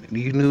 Yeah. And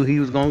you knew he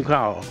was gonna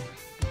call.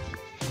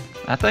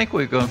 I think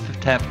we're going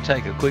to have to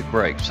take a quick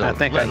break. So I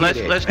think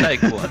let's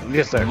take one.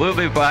 Yes, sir. We'll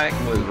be back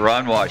with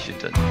Ron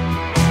Washington.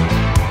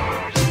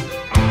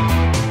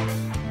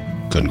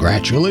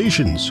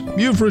 Congratulations,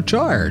 you've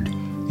retired.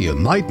 You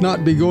might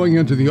not be going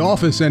into the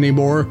office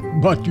anymore,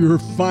 but you're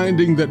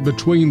finding that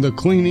between the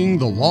cleaning,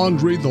 the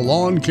laundry, the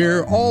lawn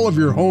care, all of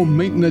your home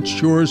maintenance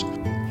chores,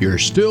 you're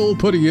still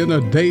putting in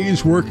a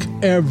day's work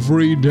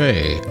every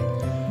day.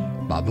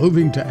 By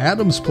moving to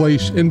Adams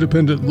Place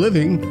Independent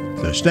Living,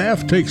 the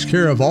staff takes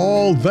care of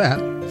all that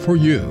for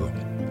you.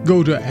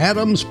 Go to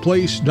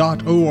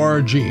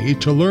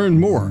adamsplace.org to learn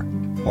more,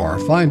 or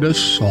find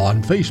us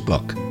on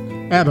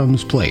Facebook.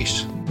 Adams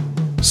Place.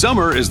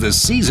 Summer is the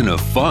season of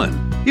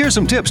fun. Here's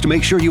some tips to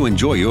make sure you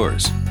enjoy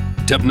yours.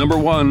 Tip number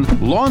 1,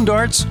 lawn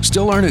darts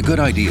still aren't a good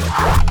idea.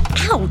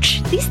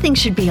 Ouch, these things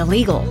should be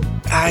illegal.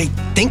 I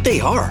think they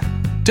are.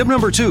 Tip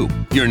number 2,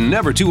 you're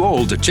never too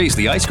old to chase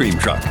the ice cream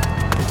truck.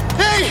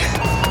 Hey!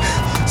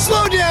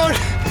 Slow down!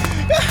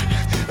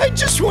 I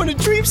just want a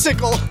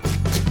dreamsicle.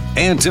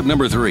 And tip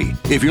number 3,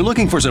 if you're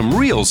looking for some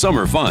real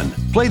summer fun,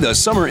 play the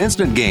Summer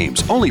Instant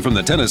Games, only from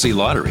the Tennessee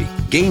Lottery.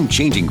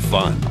 Game-changing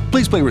fun.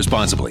 Please play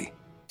responsibly.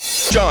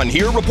 John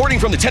here, reporting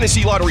from the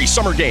Tennessee Lottery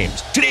Summer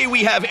Games. Today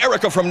we have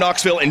Erica from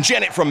Knoxville and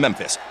Janet from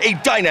Memphis, a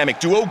dynamic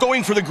duo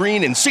going for the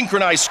green in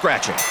synchronized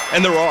scratching.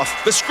 And they're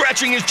off. The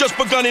scratching has just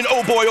begun, and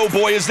oh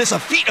boy, is this a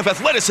feat of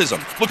athleticism.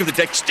 Look at the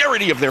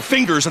dexterity of their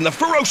fingers and the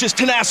ferocious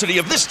tenacity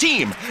of this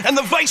team, and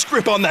the vice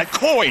grip on that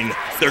coin.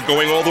 They're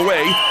going all the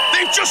way.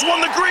 They've just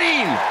won the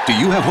green! Do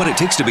you have what it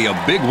takes to be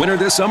a big winner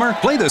this summer?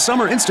 Play the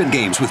Summer Instant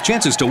Games with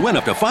chances to win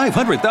up to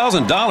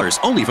 $500,000,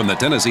 only from the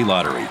Tennessee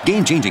Lottery.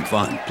 Game-changing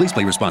fun. Please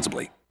play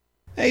responsibly.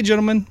 Hey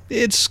gentlemen,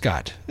 it's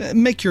Scott.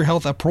 Make your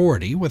health a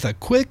priority with a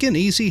quick and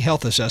easy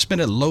health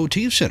assessment at Low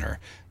T Center.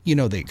 You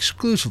know, they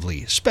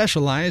exclusively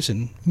specialize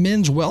in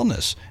men's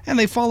wellness, and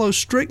they follow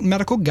strict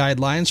medical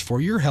guidelines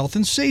for your health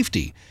and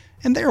safety.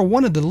 And they are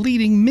one of the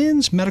leading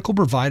men's medical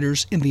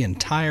providers in the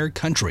entire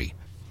country.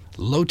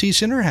 Low T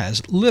Center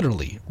has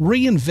literally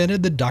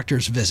reinvented the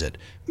doctor's visit,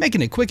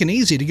 making it quick and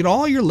easy to get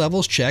all your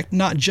levels checked,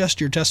 not just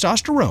your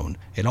testosterone.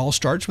 It all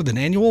starts with an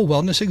annual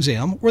wellness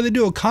exam where they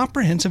do a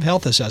comprehensive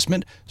health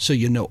assessment so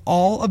you know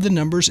all of the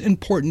numbers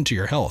important to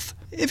your health.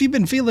 If you've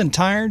been feeling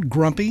tired,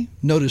 grumpy,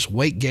 notice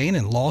weight gain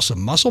and loss of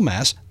muscle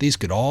mass, these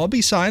could all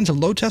be signs of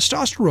low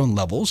testosterone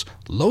levels,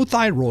 low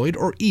thyroid,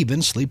 or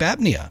even sleep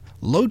apnea.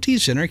 Low T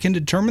Center can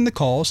determine the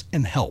cause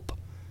and help.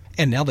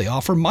 And now they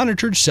offer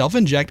monitored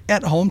self-inject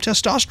at-home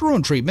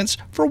testosterone treatments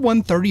for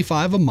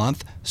 $135 a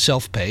month,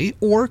 self-pay,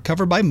 or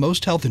covered by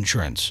most health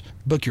insurance.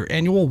 Book your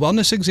annual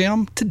wellness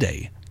exam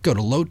today. Go to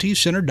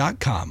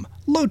lowtcenter.com.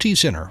 Low T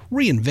Center,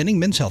 reinventing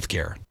men's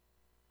healthcare.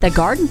 The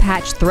Garden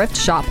Patch Thrift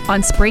Shop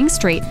on Spring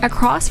Street,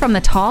 across from the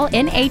tall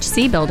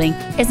NHC building,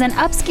 is an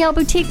upscale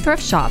boutique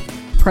thrift shop.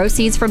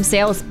 Proceeds from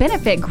sales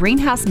benefit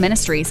Greenhouse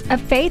Ministries, a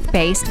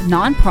faith-based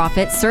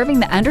nonprofit serving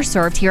the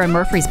underserved here in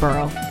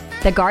Murfreesboro.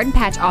 The Garden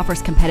Patch offers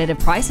competitive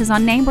prices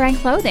on name-brand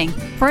clothing,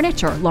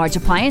 furniture, large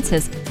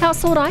appliances,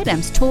 household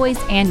items, toys,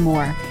 and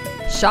more.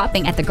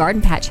 Shopping at the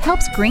Garden Patch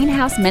helps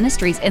Greenhouse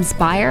Ministries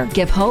inspire,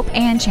 give hope,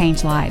 and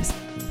change lives.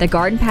 The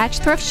Garden Patch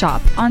Thrift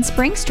Shop on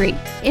Spring Street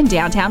in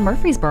downtown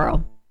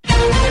Murfreesboro.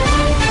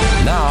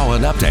 Now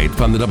an update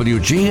from the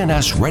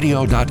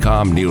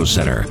WGNSradio.com News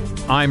Center.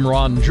 I'm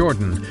Ron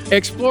Jordan.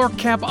 Explore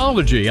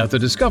Campology at the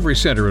Discovery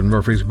Center in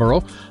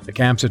Murfreesboro. The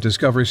camps at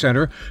Discovery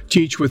Center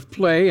teach with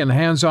play and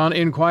hands-on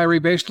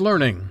inquiry-based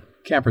learning.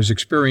 Campers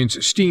experience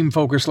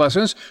STEAM-focused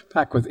lessons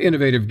packed with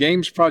innovative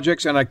games,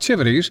 projects, and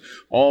activities,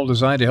 all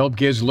designed to help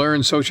kids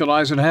learn,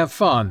 socialize, and have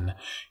fun.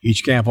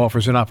 Each camp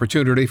offers an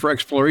opportunity for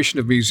exploration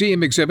of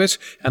museum exhibits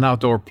and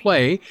outdoor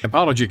play.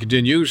 Campology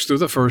continues through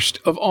the 1st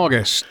of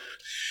August.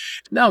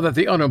 Now that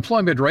the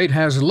unemployment rate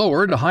has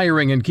lowered,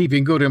 hiring and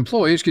keeping good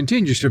employees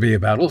continues to be a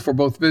battle for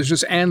both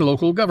business and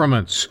local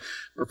governments.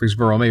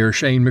 Murfreesboro Mayor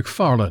Shane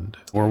McFarland.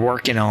 We're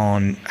working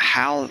on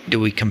how do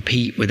we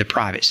compete with the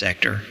private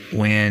sector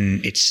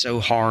when it's so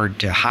hard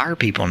to hire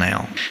people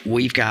now.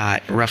 We've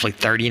got roughly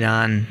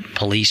 39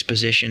 police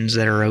positions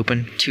that are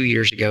open. 2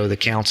 years ago, the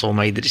council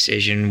made the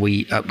decision.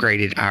 We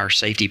upgraded our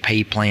safety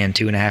pay plan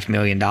 $2.5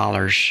 million,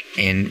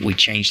 and we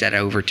changed that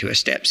over to a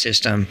step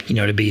system,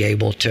 to be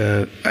able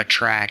to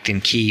attract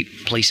and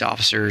keep police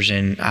officers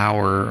and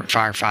our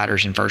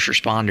firefighters and first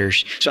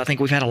responders. So I think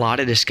we've had a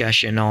lot of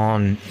discussion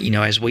on,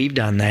 as we've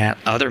done that,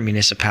 other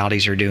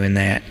municipalities are doing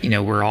that.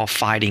 We're all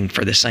fighting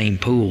for the same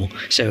pool.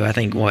 So I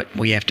think what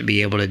we have to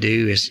be able to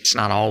do is it's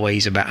not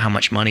always about how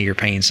much money you're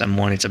paying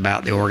someone. It's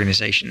about the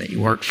organization that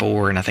you work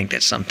for. And I think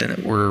that's something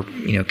that we're,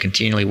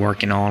 continually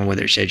working on,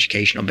 whether it's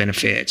educational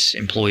benefits,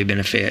 employee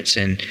benefits,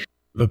 and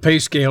the pay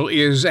scale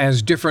is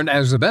as different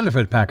as the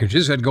benefit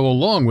packages that go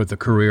along with the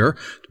career.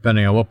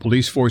 Depending on what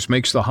police force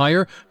makes the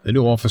hire, the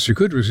new officer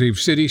could receive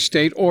city,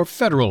 state, or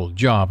federal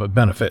job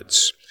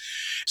benefits.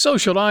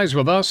 Socialize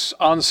with us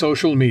on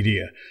social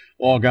media.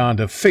 Log on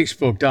to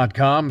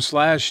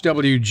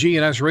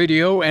facebook.com/WGNS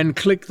Radio and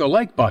click the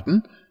like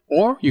button,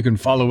 or you can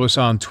follow us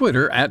on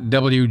Twitter at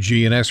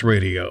WGNS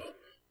Radio.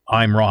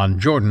 I'm Ron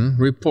Jordan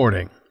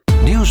reporting.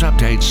 News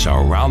updates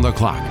around the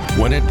clock,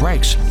 when it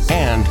breaks,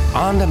 and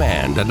on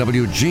demand at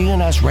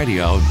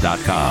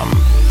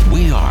WGNSradio.com.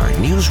 We are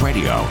News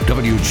Radio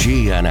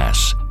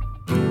WGNS.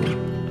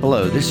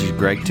 Hello, this is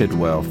Greg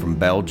Tidwell from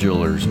Bell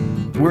Jewelers.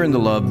 We're in the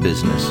love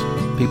business.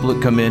 People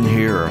that come in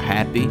here are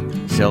happy,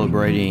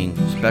 celebrating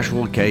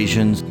special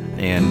occasions,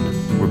 and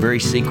we're very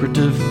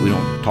secretive. We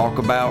don't talk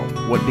about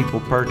what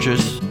people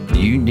purchase.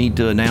 You need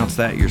to announce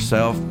that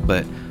yourself,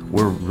 but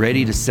we're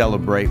ready to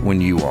celebrate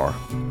when you are.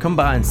 Come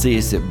by and see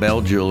us at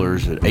Bell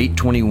Jewelers at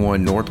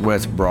 821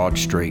 Northwest Broad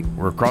Street.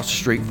 We're across the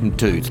street from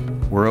Toots.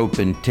 We're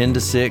open 10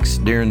 to 6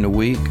 during the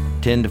week,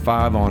 10 to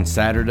 5 on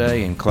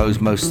Saturday, and close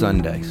most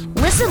Sundays.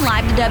 Listen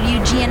live to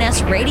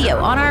WGNS Radio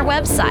on our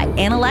website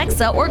and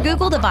Alexa or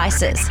Google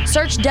devices.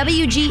 Search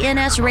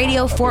WGNS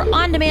Radio for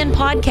on-demand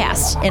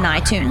podcasts in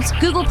iTunes,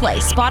 Google Play,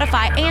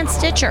 Spotify, and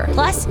Stitcher.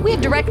 Plus, we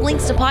have direct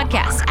links to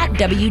podcasts at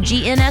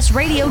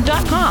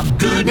WGNSradio.com.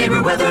 Good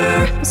neighbor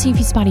weather. We'll see a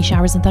few spotty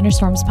showers and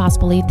thunderstorms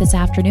possible late this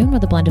afternoon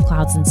with a blend of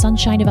clouds and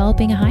sunshine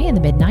developing a high in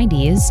the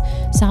mid-90s.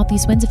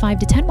 Southeast winds of 5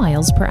 to 10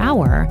 miles per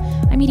hour.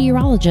 I'm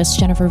meteorologist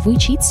Jennifer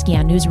Wojcicki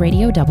on News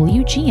Radio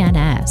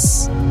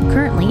WGNS.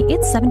 Currently,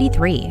 it's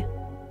 73.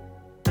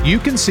 You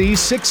can see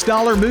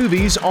 $6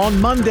 movies on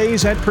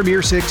Mondays at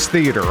Premier 6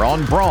 Theater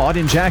on Broad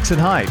in Jackson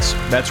Heights.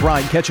 That's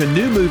right, catch a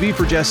new movie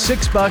for just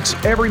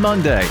 $6 every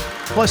Monday.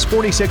 Plus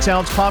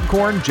 46-ounce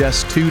popcorn,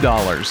 just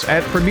 $2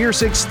 at Premier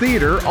 6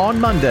 Theater on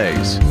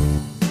Mondays.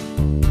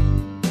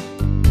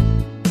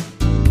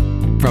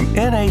 From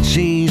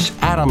NHC's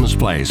Adams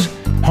Place,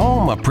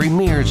 home of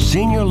Premier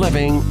Senior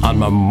Living on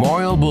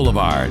Memorial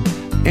Boulevard,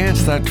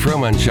 it's The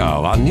Truman Show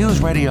on News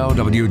Radio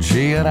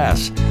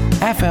WGNS,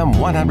 FM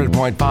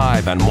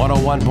 100.5 and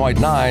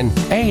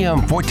 101.9,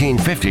 AM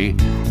 1450,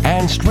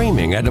 and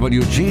streaming at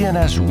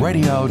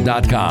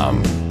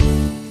WGNSradio.com.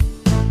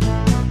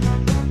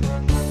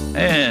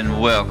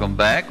 And welcome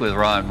back with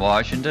Ron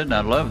Washington. I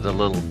love the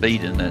little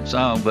beat in that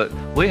song, but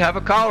we have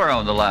a caller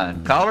on the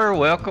line. Caller,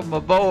 welcome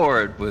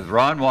aboard with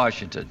Ron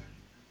Washington.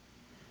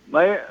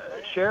 Mayor,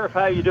 Sheriff,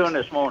 how you doing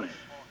this morning?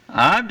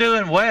 I'm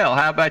doing well.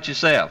 How about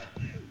yourself?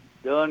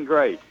 Doing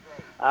great.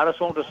 I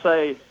just want to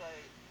say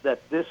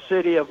that this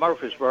city of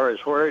Murfreesboro is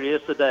where it is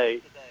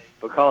today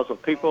because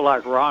of people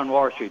like Ron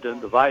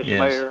Washington, the vice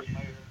mayor,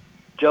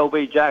 Joe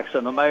B.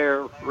 Jackson, the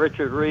mayor,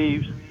 Richard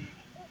Reeves,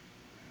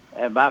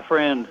 and my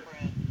friend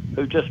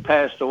who just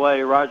passed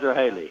away, Roger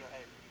Haley.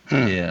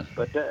 Yeah.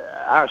 But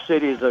our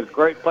city is a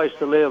great place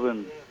to live,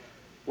 and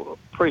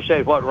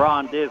appreciate what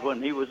Ron did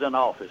when he was in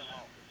office.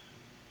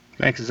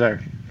 Thank you,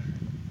 sir.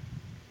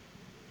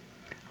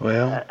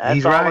 Well, that's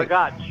he's all right. I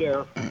got,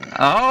 Sheriff.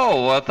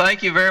 Oh, well,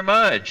 thank you very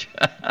much.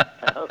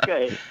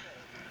 Okay.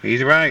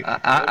 He's right.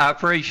 I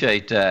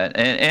appreciate that.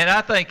 And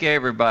I think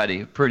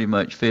everybody pretty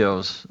much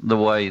feels the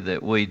way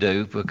that we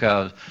do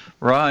because,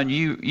 Ron,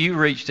 you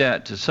reached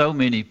out to so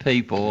many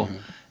people,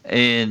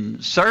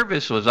 and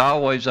service was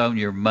always on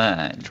your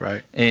mind. That's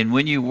right. And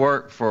when you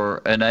work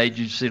for an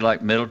agency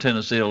like Middle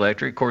Tennessee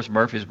Electric, of course,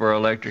 Murfreesboro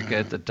Electric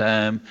at the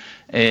time,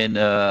 and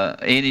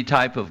any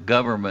type of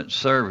government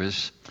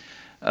service,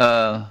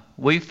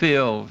 we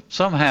feel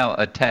somehow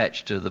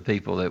attached to the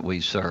people that we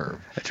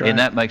serve. That's right. And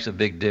that makes a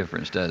big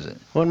difference, doesn't it?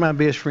 One of my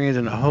best friends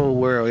in the whole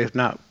world, if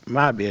not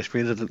my best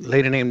friend, is a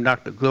lady named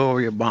Dr.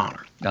 Gloria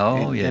Bonner.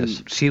 Oh, yes.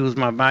 And she was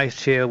my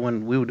vice chair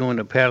when we were doing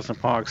the Patterson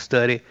Park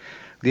study.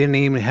 Didn't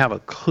even have a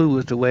clue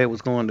as to where it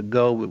was going to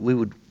go, but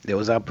it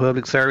was our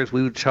public service.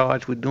 We were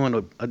charged with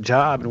doing a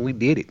job, and we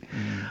did it.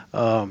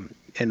 And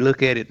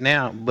look at it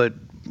now. But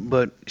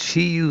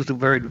she used the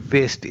word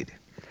vested,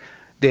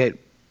 that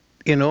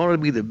in order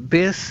to be the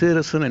best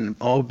citizen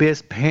or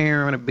best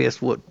parent or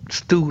best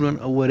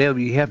student or whatever,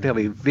 you have to have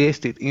a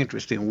vested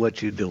interest in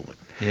what you're doing.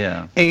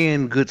 Yeah.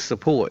 And good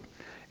support.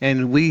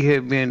 And we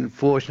have been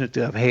fortunate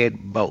to have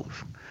had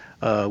both.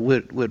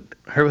 With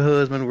her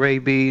husband, Ray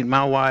B., and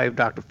my wife,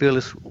 Dr.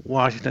 Phyllis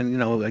Washington,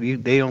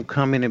 they don't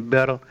come any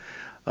better.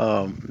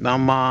 My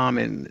mom,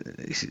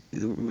 and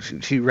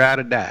she ride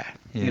or die.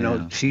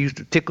 Yeah. She used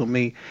to tickle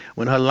me.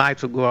 When her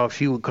lights would go off,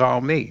 she would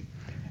call me.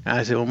 And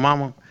I said, well,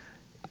 Mama,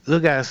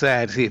 look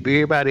outside and see if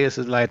everybody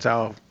else's lights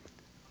off.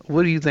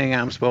 What do you think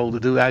I'm supposed to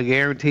do? I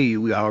guarantee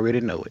you we already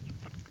know it.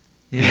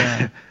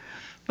 Yeah.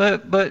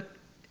 But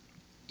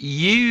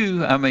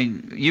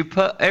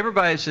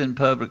everybody's in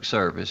public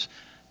service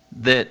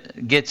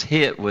that gets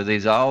hit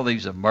with all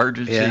these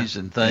emergencies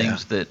and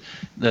things that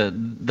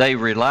they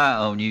rely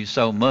on you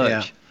so much.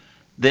 Yeah.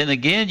 Then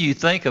again, you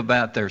think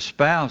about their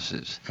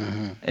spouses.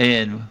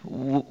 And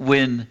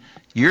when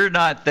you're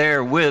not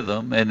there with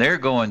them and they're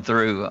going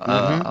through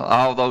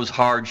all those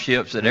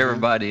hardships that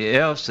everybody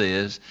else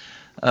is,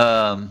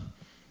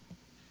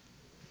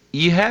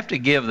 you have to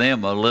give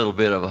them a little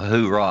bit of a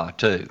hoorah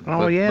too.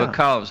 Oh, yeah.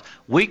 Because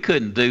we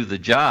couldn't do the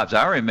jobs.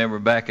 I remember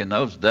back in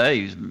those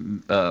days,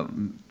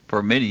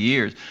 for many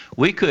years,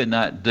 we could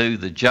not do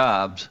the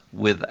jobs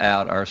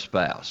without our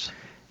spouse.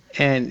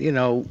 And,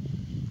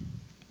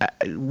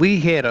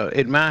 we had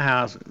at my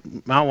house,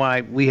 my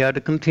wife, we had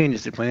a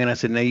contingency plan. I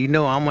said, now, I'm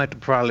going to have to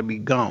probably be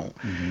gone.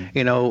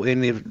 And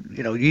if,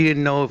 you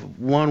didn't know if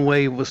one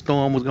wave of a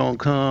storm was going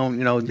to come,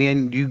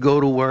 then you go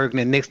to work and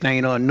the next thing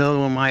you know, another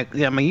one might,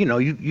 you're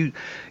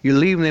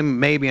leaving them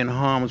maybe in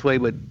harm's way,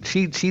 but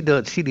she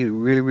did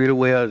really, really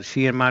well.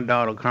 She and my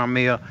daughter,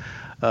 Carmel,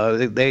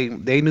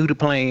 they knew the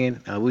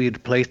plan. We had a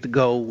place to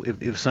go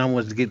if something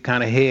was to get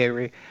kind of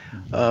hairy.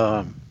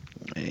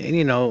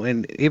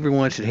 And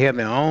everyone should have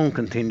their own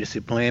contingency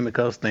plan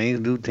because things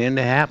do tend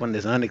to happen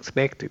that's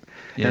unexpected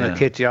and it'll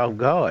catch you off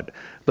guard.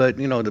 But,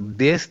 the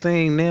best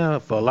thing now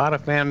for a lot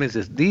of families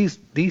is these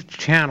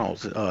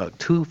channels,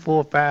 2,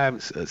 4,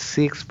 5,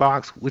 6,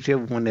 Fox,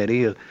 whichever one that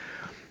is,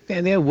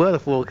 and their weather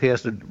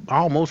forecast are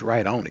almost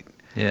right on it.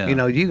 Yeah.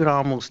 You can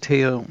almost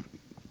tell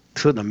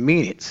to the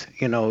minutes,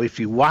 if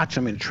you watch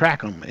them and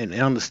track them and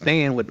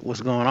understand what's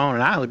going on.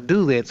 And I would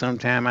do that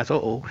sometime. I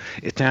said,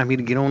 it's time for me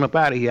to get on up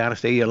out of here. I ought to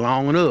stay here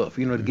long enough,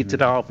 to get to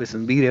the office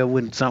and be there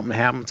when something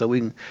happens. So we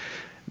can,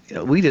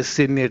 we just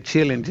sitting there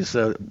chilling, just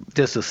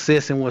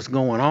assessing what's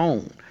going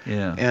on.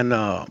 Yeah.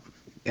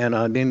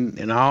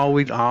 Then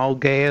all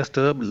gassed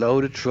up,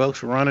 loaded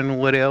trucks running and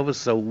whatever,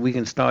 so we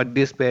can start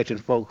dispatching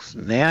folks.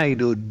 Now you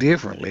do it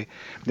differently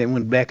than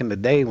when back in the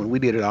day when we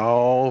did it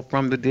all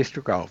from the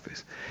district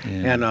office,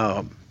 and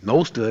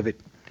most of it.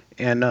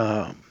 And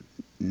now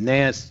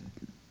it's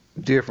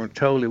different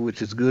totally,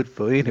 which is good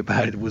for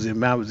anybody that was in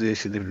my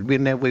position. If it had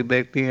been that way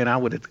back then, I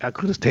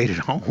could have stayed at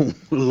home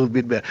a little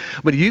bit better.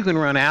 But you can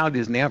run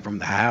outages now from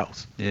the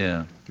house.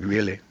 Yeah.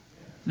 Really.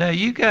 Now,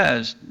 you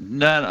guys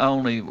not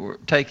only were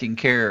taking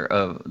care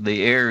of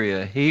the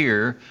area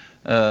here,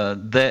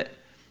 that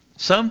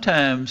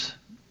sometimes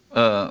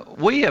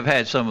we have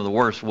had some of the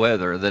worst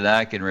weather that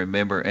I can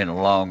remember in a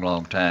long,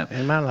 long time.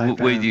 In my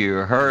lifetime. With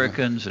your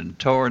hurricanes and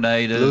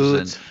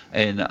tornadoes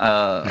and the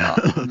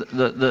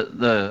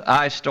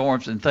ice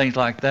storms and things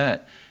like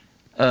that.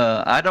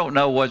 I don't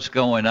know what's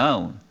going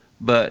on,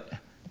 but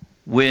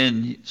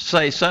when,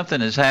 say,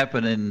 something is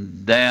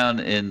happening down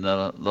in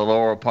the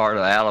lower part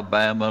of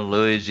Alabama,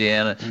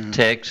 Louisiana,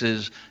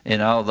 Texas,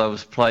 and all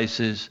those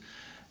places,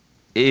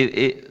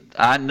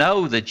 I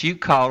know that you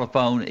call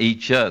upon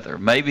each other.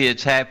 Maybe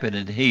it's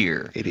happening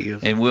here. It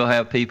is. And we'll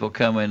have people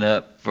coming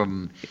up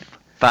from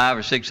 500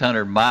 or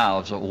 600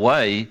 miles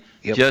away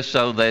just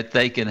so that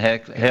they can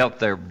help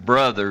their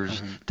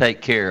brothers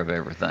take care of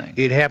everything.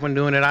 It happened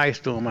during that ice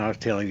storm I was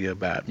telling you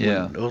about.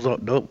 Yeah.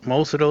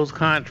 Most of those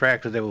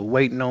contractors that were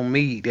waiting on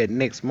me that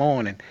next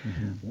morning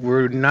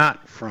were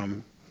not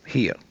from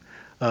here,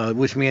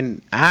 which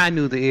meant I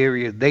knew the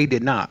area, they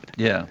did not.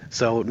 Yeah.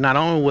 So not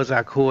only was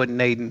I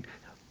coordinating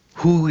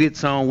who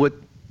gets on what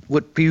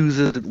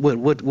fuses,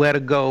 where to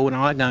go, and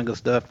all that kind of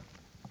stuff,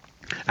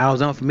 I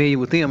was unfamiliar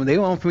with them, and they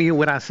were unfamiliar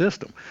with our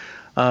system.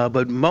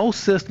 But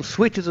most systems,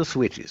 switches are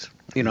switches.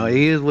 It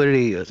is what it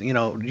is.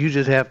 You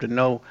just have to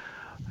know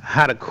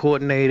how to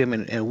coordinate them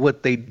and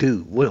what they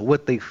do,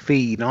 what they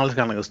feed, and all this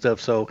kind of stuff.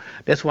 So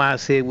that's why I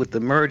said with the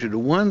merger, the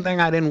one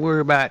thing I didn't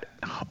worry about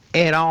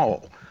at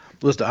all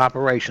was the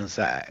operation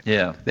side.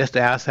 Yeah. That's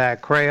the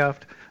outside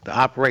craft, the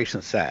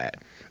operation side.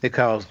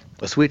 Because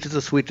a switch is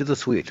a switch is a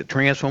switch. A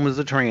transformer is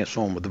a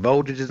transformer. The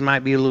voltages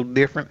might be a little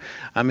different.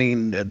 I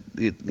mean,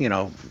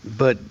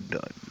 but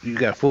you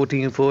got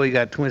 14-4, you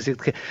got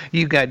 26.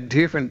 You got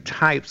different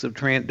types of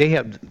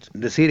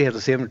the city has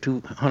a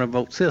 7200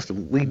 volt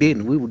system. We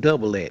didn't. We would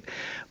double that,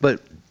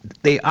 but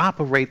they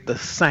operate the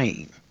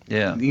same.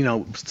 Yeah.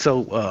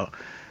 So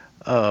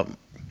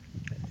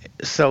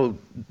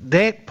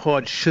that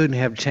part shouldn't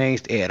have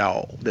changed at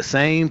all. The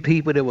same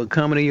people that were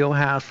coming to your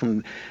house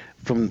from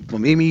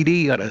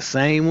MED are the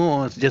same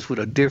ones, just with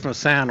a different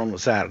sound on the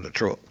side of the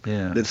truck.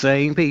 Yeah. The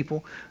same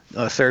people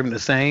serving the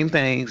same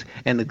things.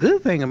 And the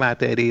good thing about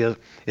that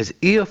is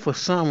if for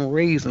some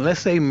reason,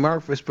 let's say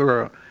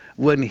Murfreesboro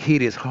wasn't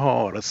hit as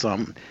hard or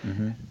something,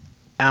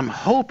 I'm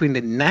hoping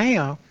that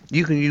now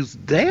you can use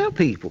their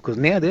people, because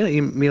now they're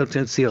in Middle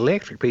Tennessee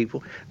Electric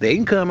people. They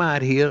can come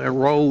out here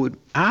and roll with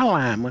our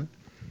linemen,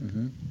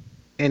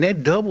 and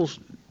that doubles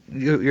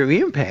your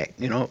impact,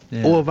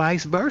 or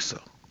vice versa.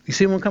 You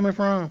see where I'm coming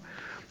from?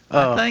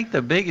 I think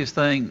the biggest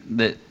thing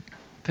that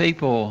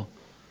people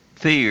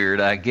feared,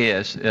 I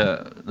guess,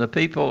 the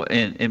people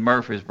in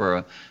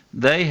Murfreesboro,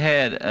 they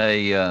had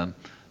a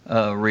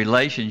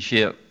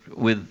relationship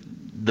with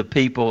the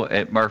people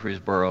at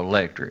Murfreesboro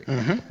Electric.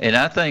 And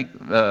I think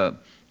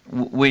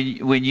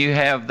when you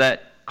have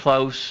that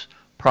close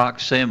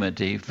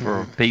proximity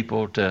for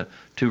people to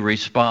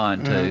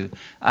respond to,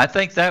 I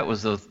think that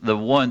was the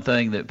one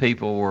thing that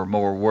people were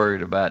more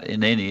worried about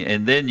and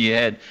then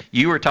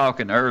you were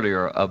talking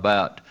earlier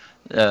about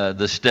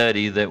the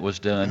study that was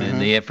done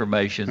and the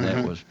information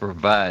that was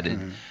provided,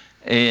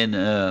 and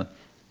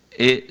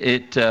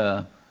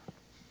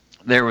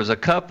there was a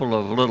couple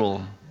of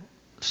little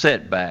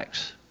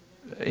setbacks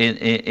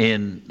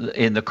in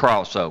the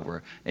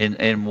crossover,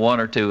 and one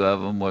or two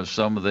of them was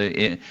some of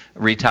the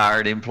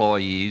retired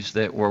employees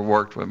that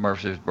worked with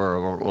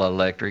Murfreesboro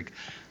Electric.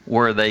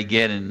 Were they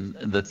getting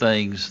the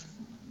things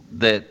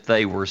that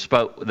they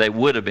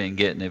would have been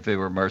getting if it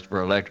were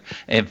Murfreesboro Electric.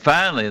 And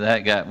finally that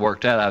got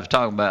worked out. I was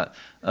talking about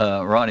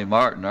Ronnie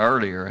Martin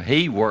earlier.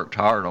 He worked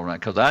hard on that,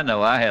 because I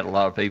know I had a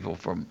lot of people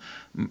from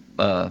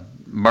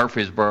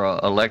Murfreesboro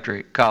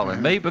Electric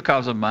calling me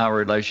because of my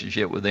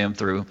relationship with them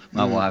through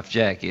my wife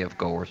Jackie, of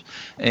course,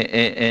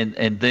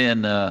 and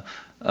then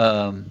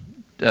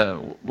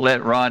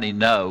let Ronnie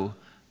know.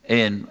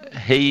 And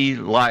he,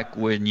 like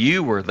when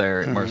you were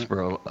there at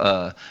Murfreesboro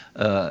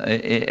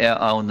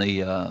on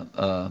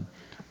the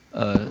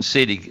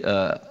city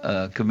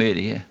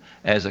committee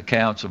as a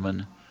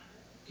councilman,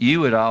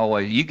 you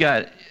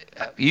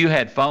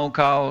had phone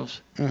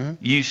calls,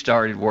 you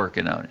started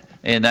working on it.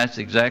 And that's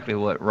exactly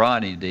what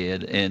Ronnie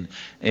did. And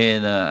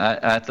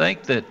I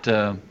think that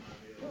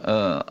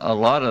a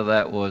lot of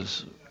that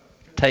was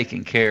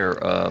taken care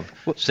of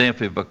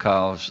simply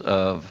because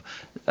of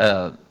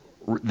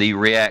the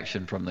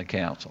reaction from the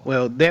council.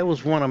 Well, that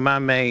was one of my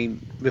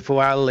main,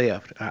 before I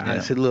left, I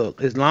said,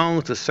 look, as long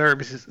as the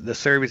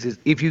services,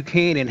 if you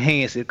can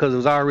enhance it, because it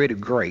was already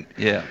great.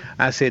 Yeah.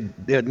 I said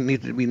there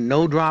needs to be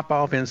no drop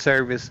off in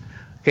service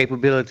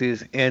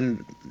capabilities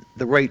and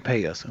the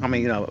ratepayers. I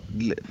mean,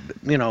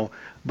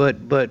 but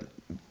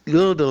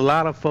little do a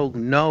lot of folk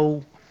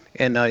know,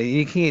 and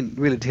you can't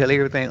really tell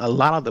everything. A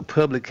lot of the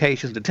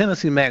publications, the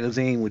Tennessee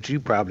Magazine, which you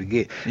probably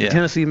get, the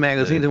Tennessee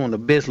Magazine is one of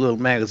the best little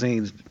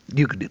magazines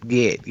you could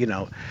get,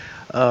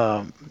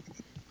 I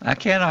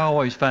can't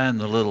always find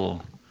the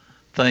little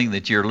thing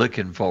that you're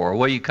looking for.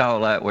 What do you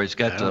call that, where it's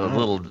got the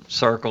little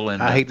circle?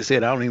 And I hate to say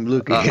it, I don't even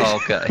look at it.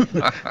 Okay.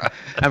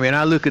 I mean,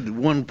 I look at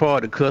one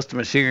part, the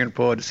customer sharing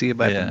part, to see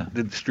about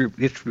the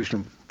distribution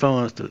of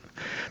funds to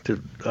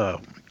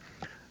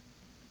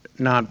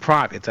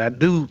nonprofits. I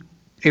do,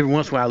 every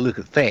once in a while I look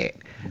at that.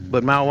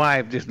 But my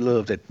wife just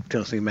loves that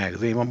Tennessee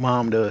Magazine. My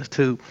mom does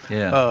too.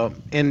 Yeah.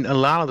 And a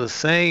lot of the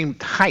same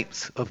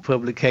types of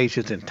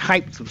publications and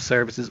types of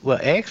services were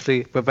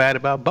actually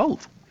provided by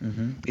both.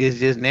 It's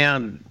just now,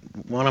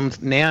 one of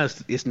them now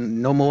it's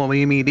no more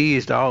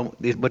MED.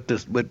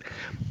 But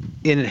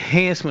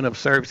enhancement of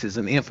services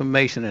and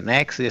information and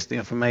access to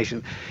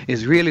information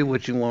is really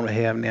what you want to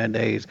have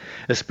nowadays,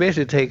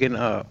 especially taking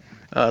a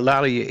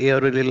lot of your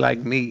elderly like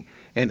me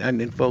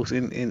and folks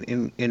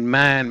in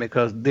mind,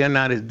 because they're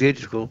not as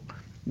digital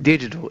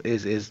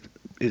as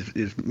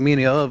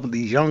many of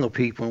these younger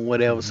people and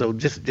whatever. So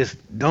just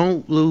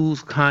don't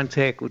lose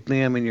contact with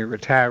them and your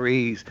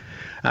retirees.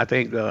 I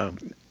think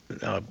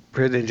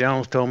President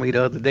Jones told me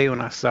the other day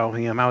when I saw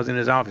him, I was in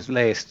his office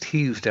last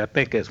Tuesday, I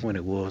think that's when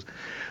it was.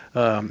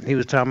 He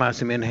was talking about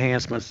some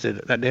enhancements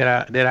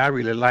that I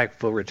really like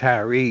for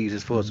retirees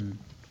as far as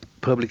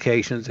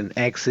publications and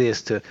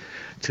access to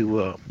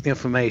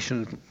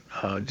information.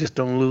 Just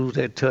don't lose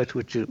that touch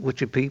with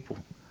your people.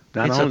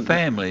 It's a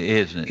family,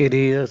 isn't it?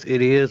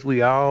 It is.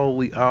 We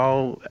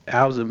all.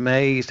 I was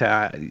amazed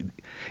how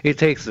it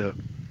takes a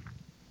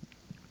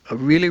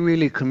really,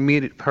 really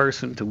committed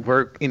person to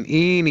work in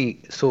any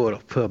sort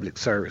of public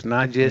service,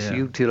 not just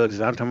utilities.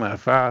 I'm talking about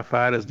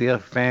firefighters, their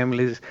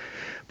families,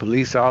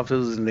 police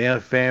officers and their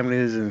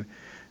families, and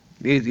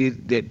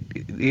that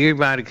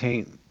everybody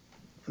can't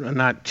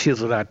not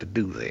chiseled out to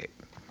do that.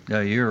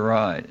 No, you're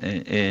right,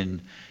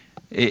 and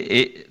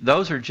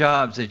those are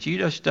jobs that you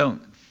just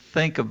don't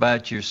think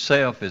about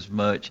yourself as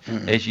much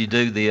as you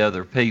do the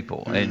other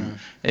people. And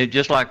it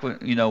just like when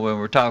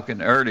we're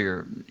talking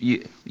earlier,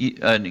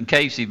 and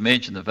Casey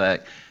mentioned the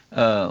fact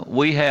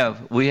we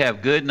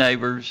have good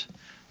neighbors,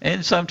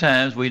 and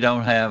sometimes we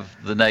don't have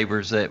the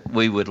neighbors that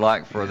we would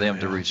like for them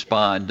to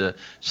respond to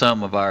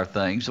some of our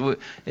things.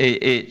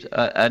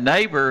 A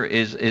neighbor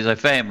is a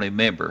family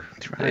member.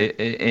 That's right.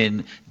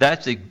 And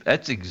that's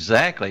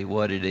exactly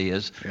what it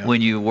is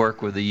when you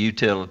work with the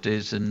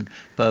utilities and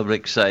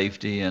public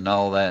safety and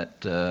all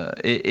that.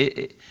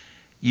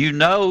 You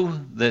know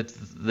that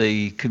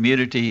the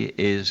community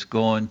is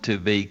going to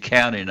be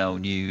counting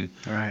on you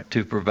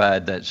to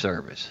provide that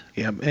service.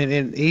 Yeah,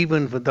 and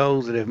even for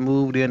those that have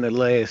moved in the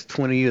last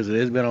 20 years,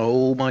 there's been a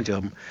whole bunch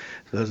of them.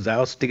 Because I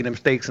was sticking them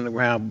stakes in the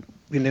ground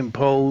in them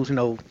poles,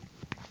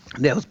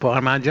 that was part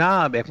of my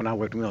job back when I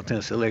worked in Middle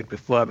Tennessee Electric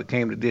before I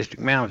became the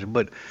district manager.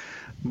 But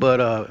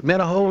met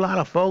a whole lot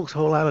of folks,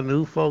 whole lot of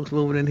new folks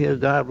moving in here.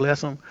 God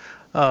bless them.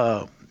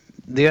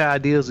 Their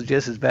ideas are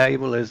just as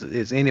valuable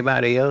as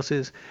anybody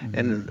else's.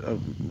 And a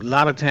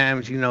lot of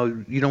times, you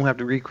don't have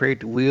to recreate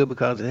the wheel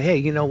because, hey,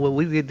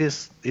 we did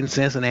this in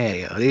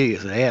Cincinnati.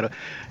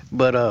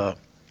 But,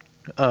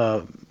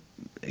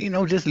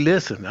 just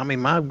listen. I mean,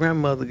 my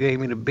grandmother gave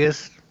me the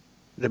best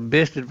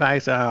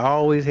advice I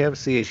always have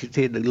said. She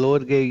said, the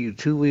Lord gave you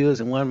 2 wheels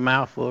and 1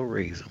 mouth for a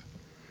reason.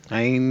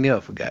 I ain't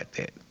never forgot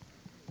that.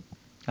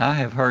 I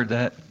have heard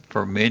that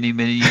for many,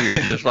 many years,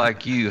 just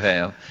like you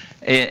have.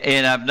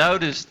 And I've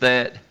noticed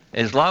that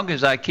as long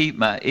as I keep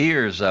my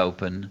ears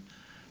open,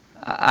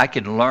 I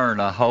can learn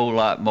a whole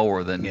lot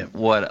more than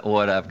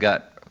what I've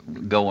got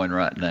going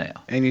right now.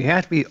 And you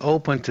have to be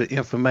open to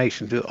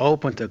information,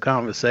 open to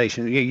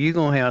conversation. You're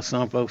going to have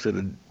some folks that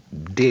are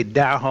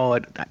die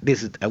hard.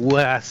 This is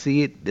what I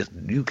see it.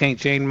 You can't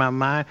change my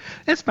mind.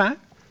 That's fine.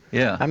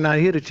 Yeah. I'm not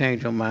here to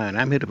change your mind.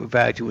 I'm here to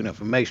provide you with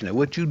information. Now,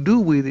 what you do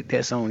with it,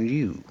 that's on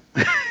you.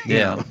 You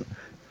know?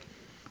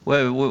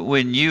 Well,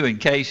 when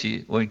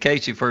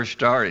Casey first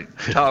started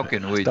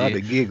talking with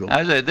you, giggle.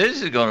 I said,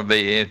 this is going to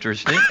be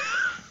interesting.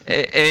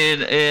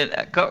 and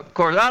of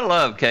course, I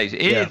love Casey.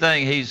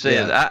 Anything he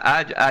says,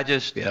 I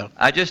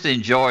just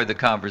enjoy the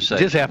conversation.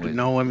 Just have to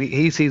know him.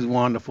 He's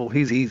wonderful.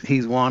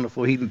 He's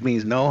wonderful. He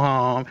means no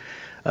harm.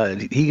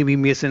 He can be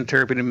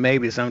misinterpreted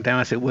maybe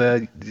sometimes. I said,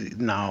 well,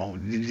 no,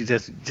 you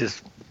just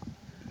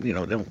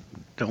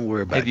don't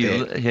worry about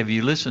that. Have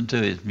you listened to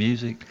his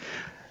music?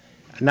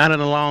 Not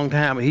in a long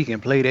time, but he can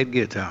play that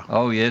guitar.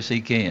 Oh yes,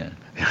 he can.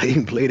 He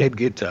can play that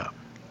guitar.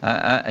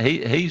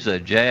 He's a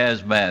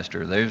jazz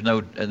master. There's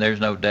no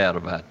doubt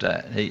about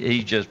that.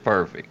 He's just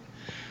perfect.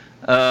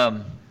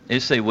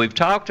 Let's see. We've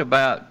talked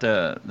about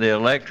the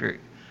electric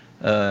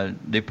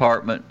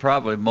department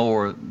probably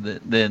more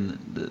than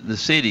the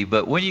city,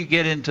 but when you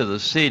get into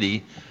the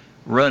city,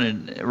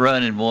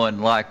 running one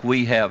like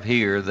we have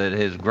here that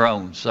has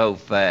grown so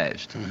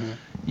fast,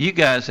 you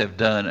guys have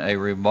done a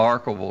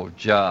remarkable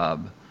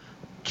job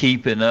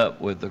keeping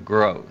up with the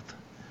growth.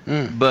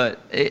 But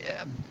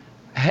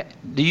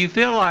do you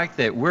feel like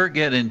that we're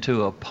getting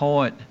to a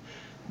point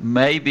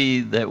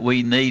maybe that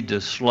we need to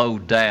slow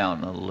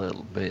down a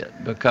little bit,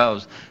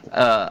 because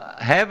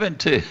having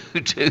to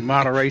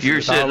moderation,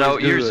 you're sitting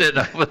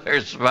over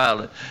there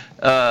smiling,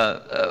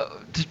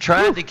 to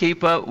try to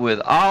keep up with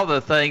all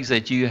the things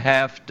that you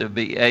have to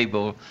be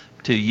able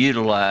to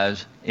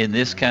utilize in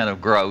this kind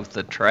of growth,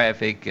 the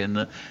traffic and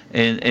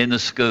the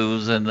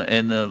schools and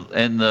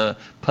the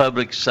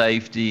public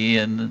safety,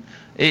 and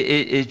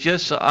it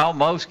just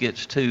almost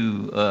gets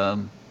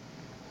too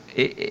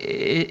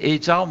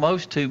it's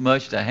almost too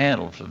much to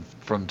handle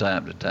from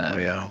time to time.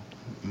 Yeah,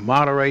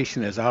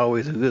 moderation is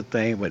always a good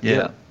thing, but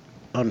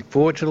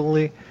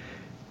unfortunately,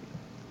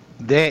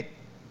 that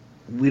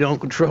we don't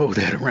control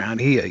that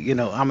around here.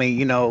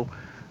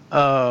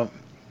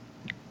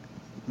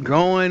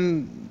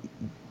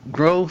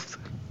 Growth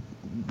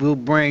will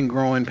bring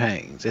growing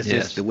pains. That's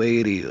just the way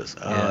it is.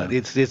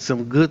 It's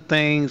some good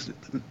things.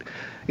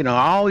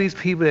 All these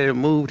people that have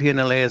moved here in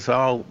the last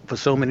for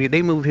so many,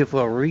 they moved here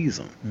for a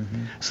reason.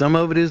 Some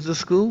of it is the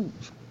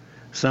schools.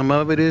 Some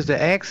of it is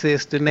the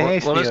access to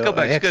Nashville. Well, let's go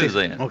back to schools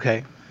then.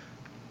 Okay.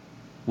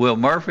 Will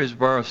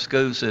Murfreesboro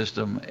school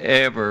system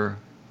ever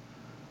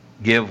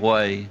give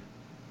way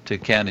to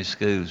county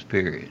schools,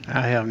 period?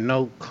 I have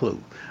no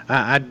clue.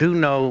 I do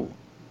know,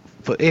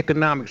 for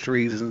economics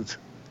reasons,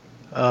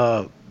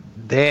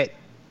 that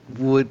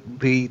would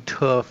be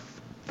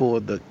tough for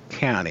the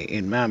county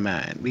in my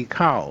mind,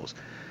 because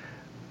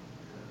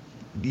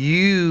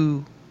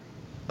you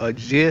are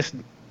just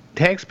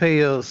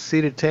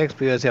city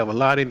taxpayers have a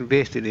lot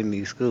invested in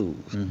these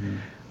schools.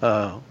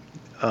 There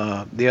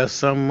are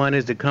some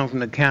monies that come from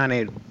the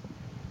county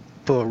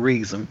for a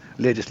reason,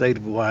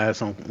 legislative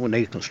wise, when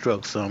they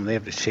construct something, they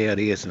have to share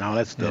this and all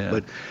that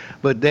stuff.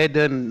 But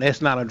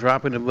that's not a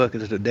drop in the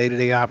bucket. It's the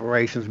day-to-day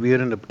operations,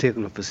 building the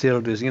particular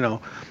facilities. The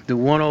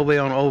one over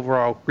there on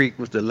Overall Creek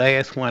was the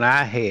last one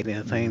I had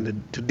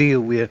anything to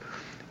deal with.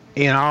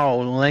 In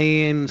all,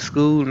 land,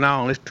 school, and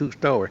all, it's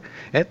 2-story.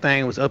 That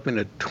thing was up in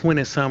the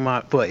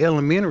 20-some-odd for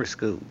elementary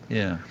school.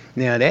 Yeah.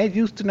 Now, that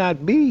used to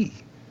not be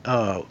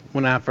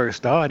when I first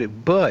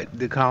started, but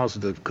because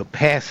of the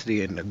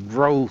capacity and the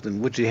growth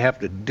and what you have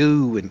to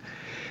do, and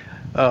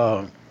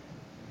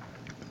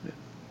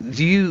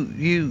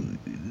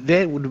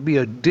that would be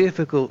a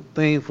difficult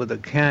thing for the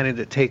county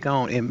to take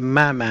on, in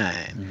my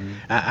mind.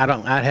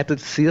 I'd have to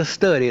see a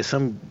study,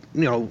 some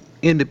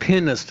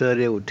independent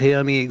study that would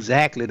tell me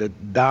exactly the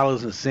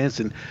dollars and cents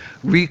and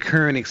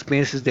recurring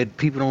expenses that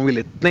people don't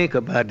really think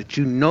about, that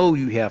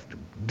you have to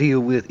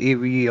deal with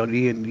every year on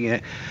the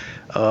end.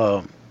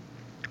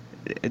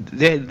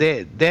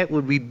 That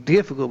would be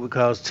difficult,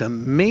 because to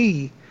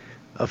me,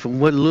 from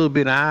what little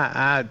bit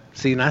I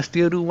see, and I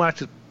still do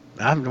watch it.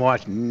 I haven't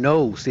watched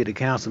no city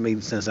council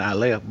meeting since I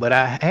left, but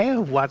I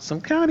have watched some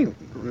county in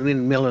the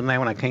middle of the night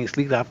when I can't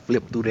sleep. I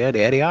flip through there.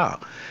 There they are.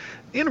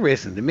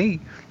 Interesting to me.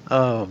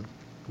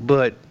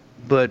 But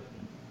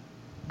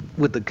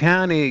with the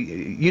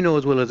county,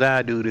 as well as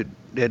I do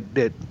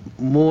that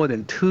more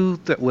than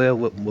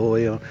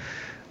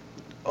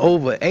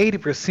over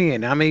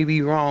 80%. I may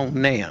be wrong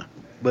now,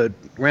 but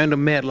Randall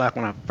Matlock,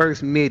 when I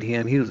first met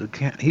him, he was a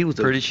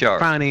pretty sharp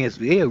finance,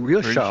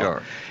 real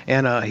sharp.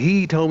 And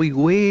he told me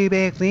way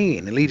back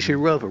then, the leadership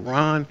Rutherford,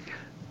 Ron,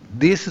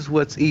 this is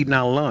what's eating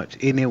our lunch,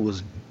 and it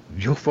was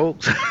your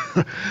folks,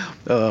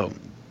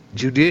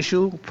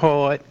 judicial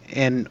part,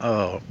 and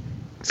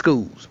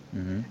schools.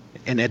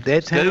 And at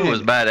that time, school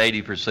was about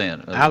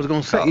 80%. I was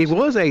going to say it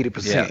was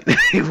 80%. Yeah.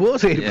 It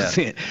was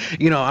 80%.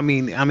 Yeah. I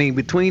mean,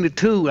 between the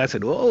two, I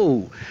said,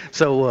 "Oh."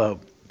 So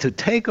to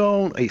take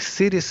on a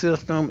city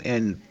system,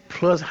 and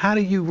plus, how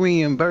do you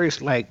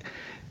reimburse? Like,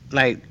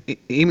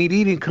 it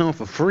didn't come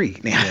for free.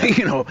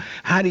 Now,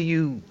 how do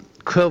you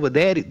cover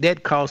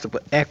that cost of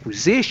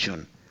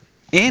acquisition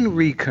and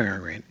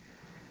recurring?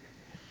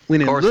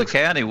 Of course, the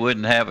county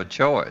wouldn't have a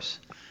choice.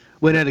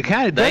 Well, now the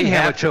county doesn't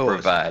have a choice.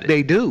 Provide it.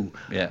 They do.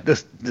 Yeah.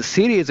 The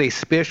city is a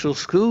special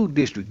school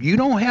district. You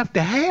don't have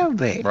to have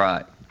that.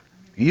 Right.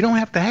 You don't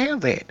have to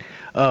have that.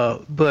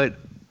 But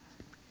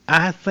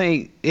I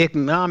think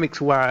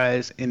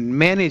economics-wise and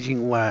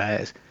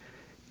managing-wise,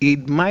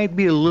 it might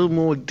be a little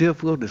more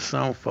difficult than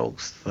some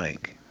folks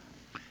think.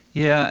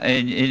 Yeah,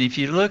 and if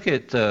you look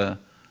at the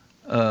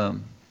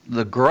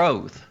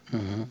growth,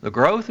 the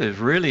growth has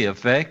really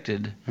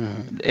affected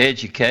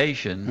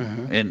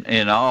education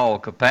in all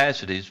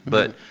capacities.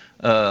 But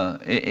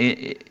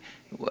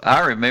I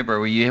remember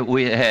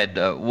we had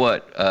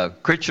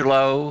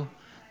Critchlow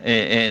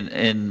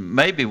and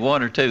maybe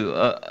one or two.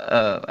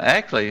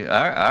 Actually,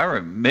 I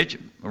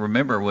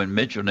remember when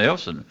Mitchell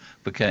Nelson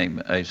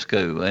became a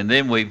school, and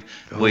then we've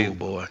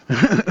boy,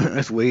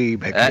 that's way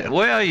back there.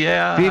 Well,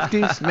 yeah,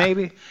 50s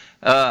maybe.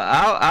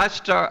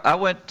 I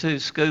went to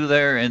school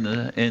there in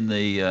the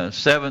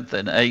 7th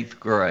and 8th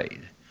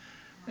grade,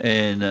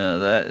 and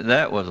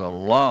that was a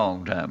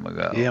long time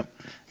ago. Yep.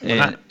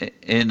 And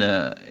in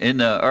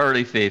the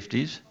early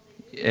 50s,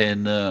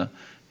 and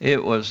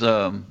it was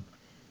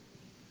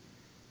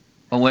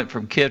I went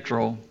from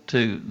Kittrell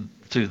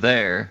to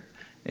there,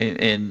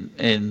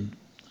 and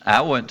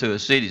I went to a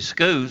city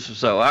school,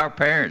 so our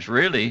parents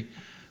really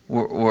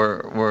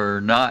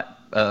were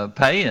not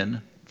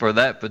paying for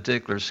that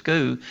particular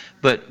school,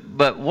 but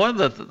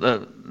one of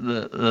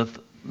the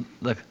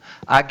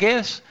I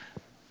guess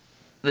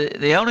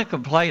the only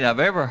complaint I've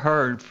ever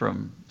heard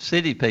from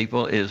city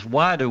people is,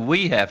 why do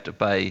we have to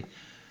pay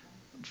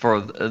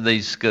for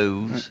these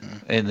schools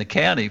and the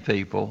county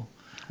people?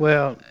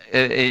 Well,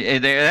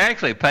 and they're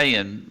actually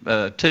paying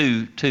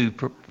two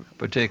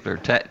particular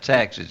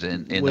taxes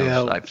in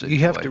those types of situations. You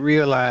have to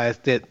realize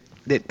that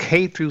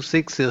K through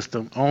 6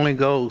 system only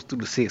goes through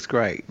the 6th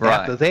grade. Right.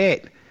 After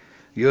that,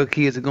 your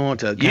kids are going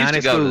to a county school.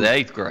 Used to go to the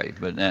 8th grade,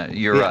 but now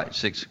you're right,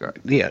 6th grade.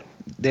 Yeah,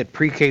 that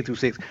pre-K through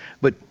 6.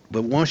 But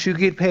once you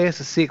get past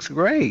the 6th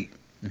grade,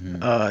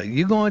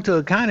 you're going to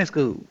a county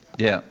school.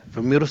 Yeah.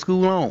 From middle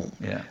school on.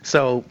 Yeah.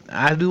 So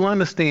I do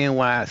understand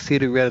why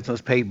city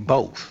residents pay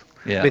both.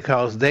 Yeah.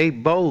 Because the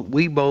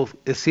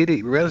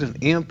city residents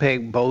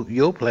impact both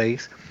your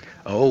place,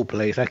 old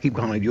place. I keep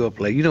calling it your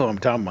place. You know what I'm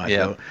talking about.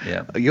 Yeah. Though.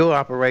 Yeah. Your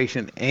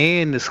operation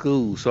and the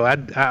school. So I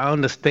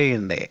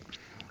understand that.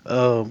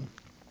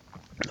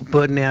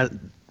 But now,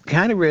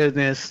 county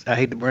residents, I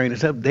hate to bring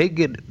this up, they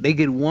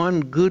get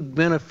one good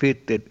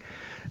benefit that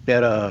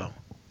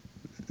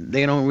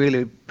they don't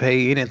really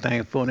pay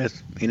anything for, and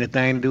that's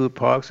anything to do with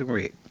Parks and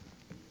Rec.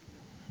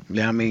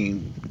 I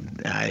mean,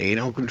 they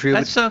don't contribute.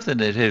 That's something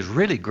that has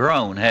really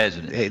grown,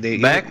 hasn't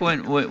it? Back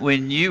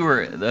when you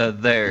were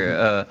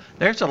there,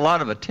 there's a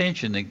lot of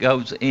attention that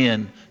goes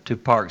into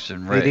Parks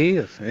and Rec. It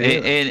is.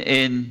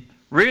 And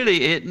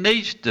really, it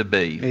needs to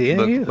be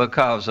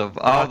because of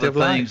all the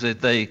things that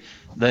they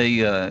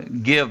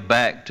give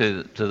back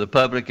to the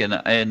public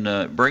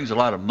and brings a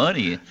lot of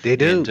money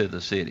into the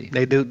city.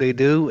 They do,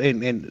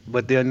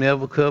 but they'll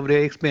never cover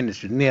their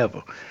expenditure,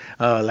 never.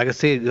 Like I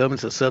said,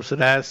 government's a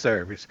subsidized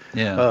service.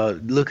 Yeah.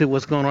 Look at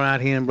what's going on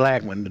out here in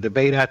Blackman. The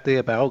debate out there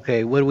about,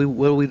 okay, what do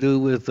we do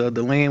with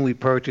the land we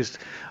purchased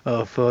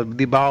for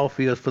the ball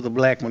fields for the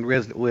Blackman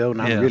residents? Well,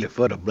 not really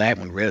for the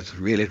Blackman residents,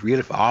 really. It's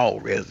really for all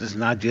residents,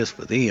 not just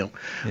for them.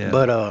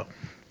 Yeah.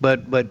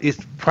 But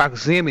its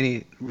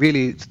proximity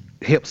really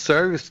helps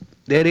service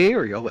that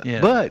area.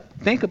 Yeah. But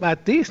think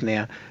about this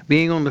now,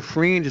 being on the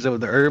fringes of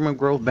the urban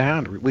growth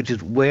boundary, which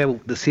is where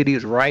the city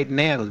is right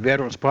now, because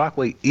Veterans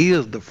Parkway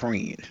is the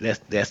fringe.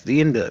 That's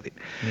the end of it.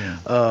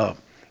 Yeah.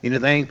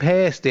 Anything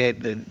past that,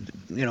 that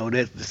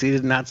the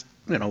city's not,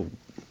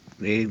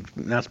 they're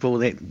not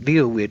supposed to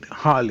deal with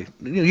hardly.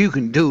 You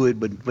can do it,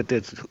 but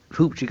there's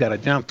hoops you got to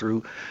jump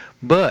through.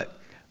 But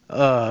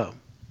the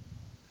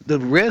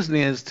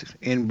residents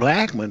in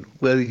Blackman,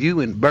 whether you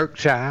in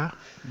Berkshire,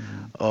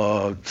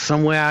 or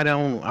somewhere out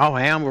off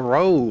Amber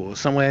Road,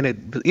 or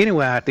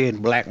anywhere out there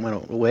in Blackman or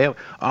wherever,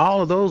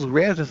 all of those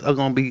residents are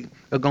going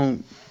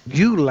to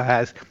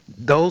utilize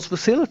those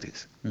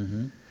facilities.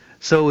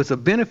 So it's a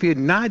benefit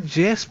not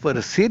just for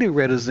the city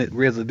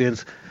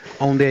residents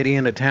on that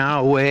end of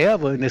town or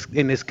wherever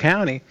in this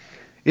county.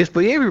 It's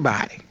for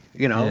everybody.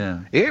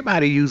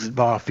 Everybody uses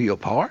Barfield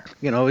Park.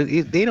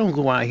 They don't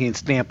go out here and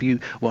stamp you,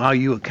 well, are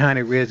you a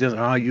county resident,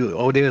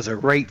 or there's a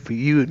rate for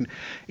you, and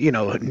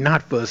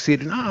not for a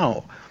city.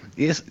 No,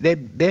 it's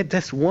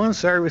that's one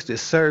service that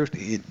serves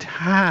the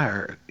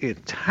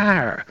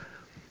entire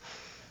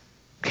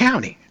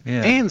county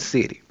and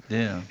city.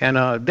 Yeah. And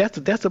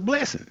that's a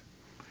blessing.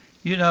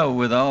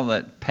 With all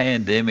that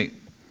pandemic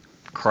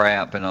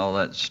crap and all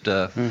that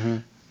stuff,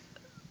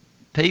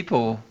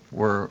 people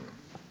were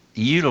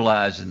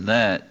utilizing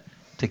that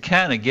to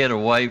kind of get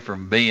away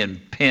from being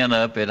pent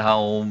up at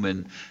home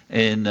and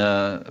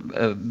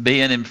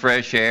being in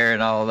fresh air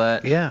and all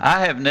that. Yeah.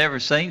 I have never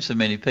seen so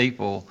many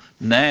people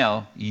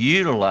now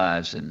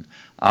utilizing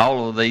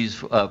all of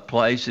these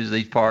places,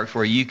 these parks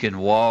where you can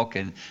walk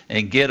and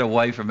get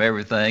away from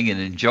everything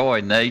and enjoy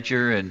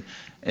nature,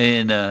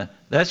 and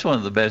that's one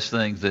of the best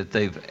things that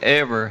they've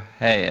ever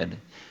had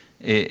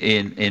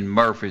in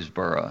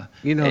Murfreesboro.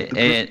 You know,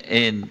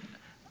 and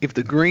if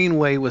the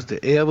Greenway was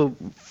to ever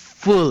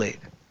fully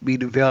be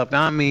developed,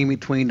 I mean,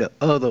 between the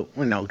other,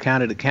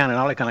 county to county and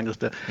all that kind of good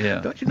stuff. Yeah.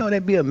 Don't you know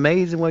that'd be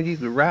amazing when you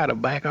could ride a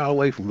bike all the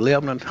way from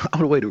Lebanon all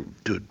the way to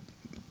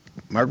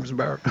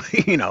Murfreesboro,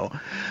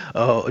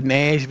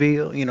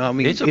 Nashville, I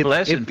mean. It's a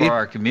blessing for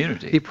our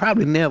community. It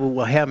probably never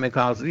will happen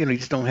because, you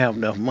just don't have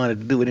enough money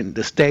to do it in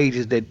the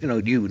stages that,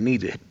 you would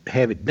need to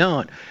have it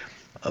done.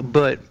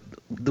 But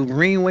the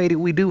Greenway that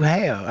we do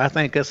have, I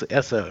think that's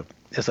a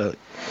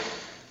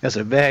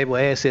valuable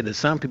asset that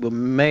some people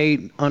may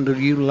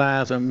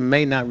underutilize or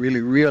may not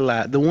really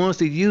realize. The ones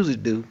that use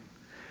it do.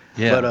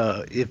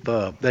 Yeah.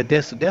 But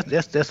that's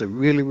a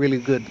really, really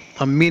good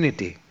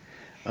amenity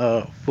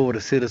for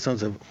the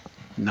citizens of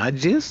not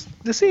just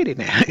the city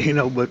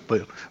now, but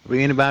for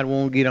anybody who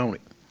won't get on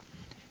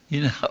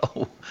it.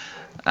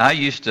 I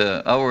used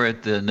to, over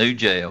at the new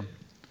jail,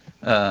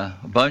 a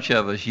bunch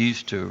of us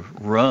used to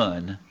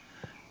run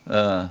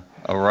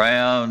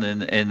around,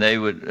 and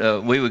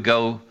we would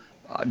go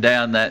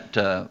down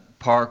that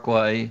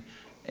parkway,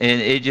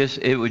 and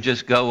it would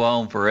just go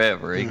on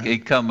forever.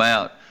 It'd come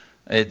out.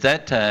 At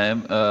that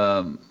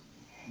time,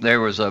 there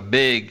was a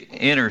big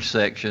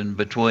intersection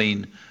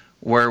between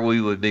where we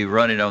would be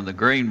running on the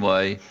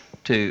Greenway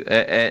to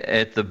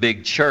at the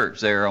big church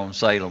there on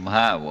Salem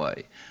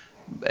Highway,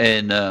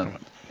 and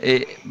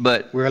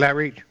but World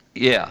Outreach.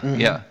 Yeah,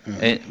 yeah.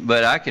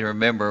 But I can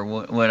remember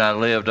when I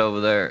lived over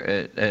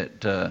there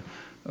at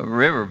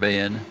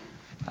Riverbend,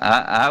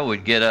 I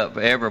would get up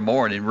every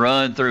morning,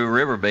 run through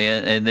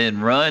Riverbend, and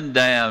then run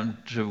down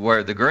to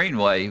where the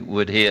Greenway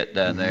would hit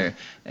down there,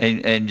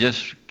 and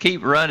just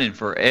keep running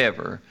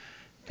forever.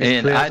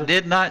 And I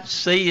did not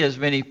see as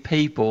many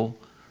people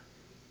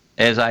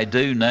as I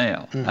do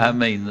now. I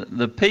mean,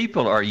 the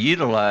people are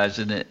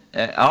utilizing it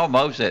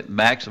almost at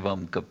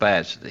maximum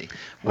capacity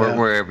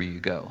wherever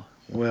you go.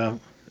 Well,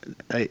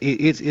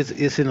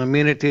 it's an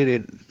amenity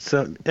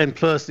that, and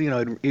plus,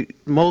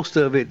 most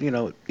of it,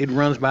 it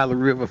runs by the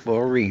river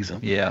for a reason.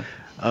 Yeah.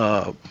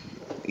 But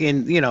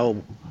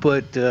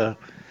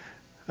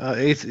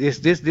it's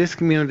this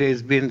community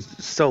has been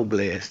so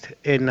blessed,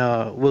 and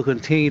will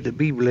continue to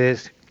be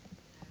blessed.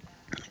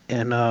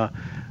 And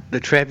the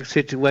traffic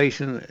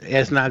situation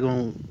is not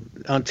going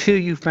until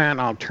you find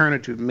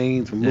alternative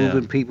means of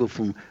moving people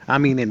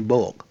in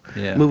bulk,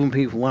 moving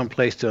people from one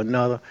place to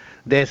another.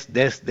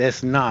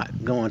 That's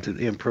not going to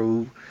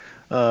improve.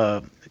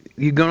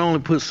 You can only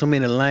put so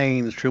many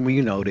lanes, Trimmer,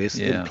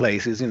 in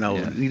places. You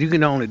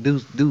can only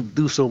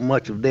do so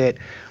much of that.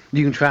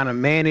 You can try to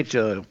manage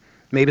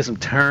maybe some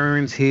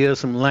turns here,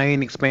 some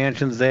lane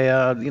expansions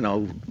there,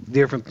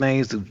 different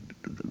things,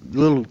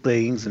 little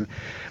things, and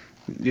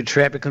your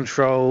traffic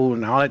control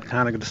and all that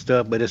kind of good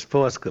stuff. But as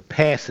far as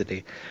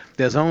capacity,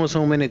 there's only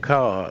so many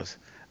cars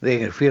they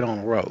can fit on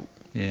the road.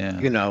 Yeah.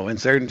 And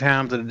certain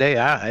times of the day,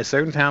 I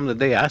stay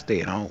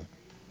at home.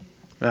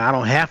 I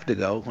don't have to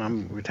go.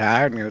 I'm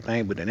retired and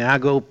everything, but then I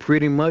go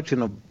pretty much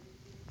in a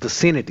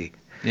vicinity.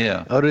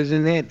 Yeah. Other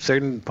than that,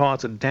 certain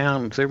parts of the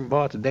town, certain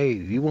parts of the day,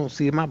 you won't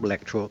see my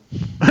black truck.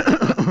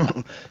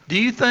 Do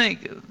you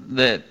think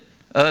that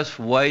us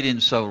waiting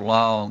so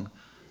long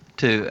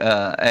to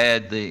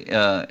add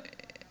the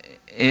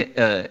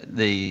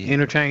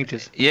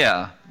interchanges?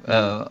 Yeah,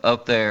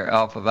 up there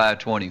off of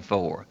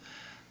I-24.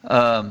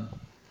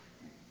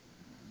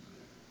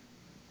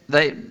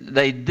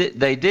 They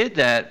did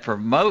that for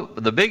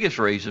the biggest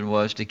reason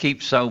was to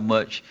keep so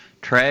much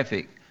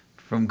traffic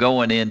from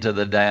going into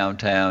the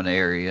downtown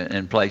area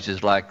and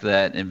places like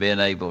that, and being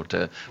able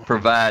to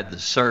provide the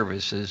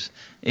services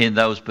in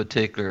those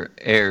particular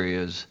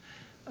areas.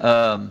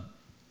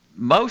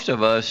 Most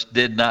of us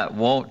did not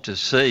want to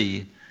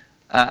see.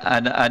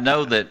 I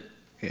know that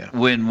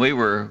when we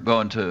were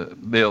going to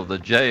build the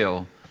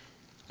jail,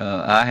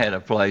 I had a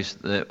place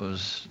that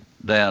was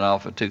down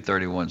off of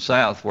 231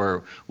 South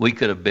where we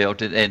could have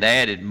built it and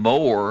added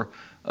more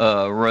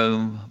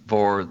room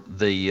for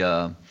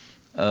the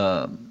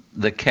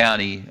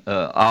county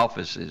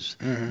offices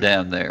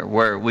down there,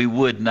 where we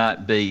would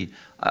not be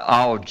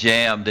all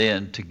jammed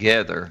in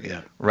together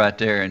right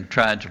there, and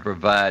trying to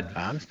provide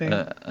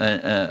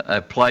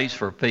a place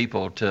for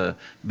people to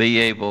be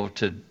able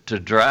to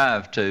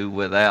drive to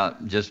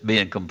without just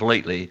being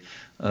completely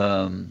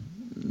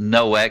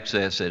no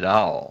access at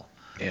all.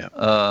 Yeah.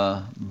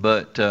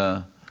 But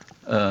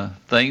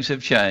things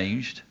have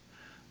changed,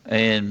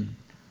 and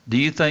do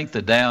you think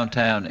the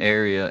downtown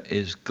area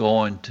is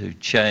going to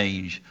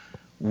change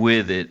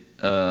with it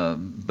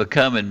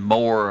becoming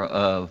more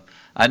of?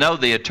 I know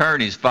the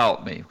attorneys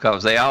fought me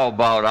because they all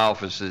bought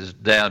offices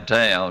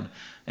downtown,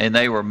 and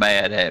they were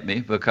mad at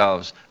me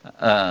because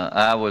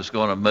I was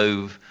going to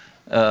move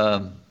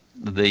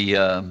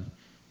the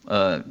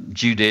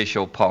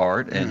judicial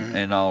part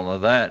and all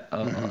of that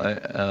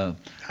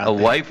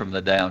away from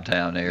the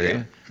downtown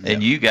area,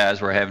 and you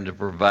guys were having to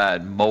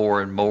provide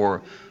more and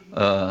more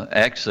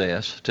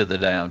access to the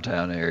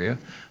downtown area,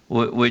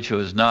 which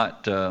was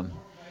not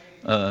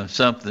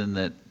something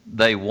that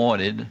they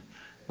wanted.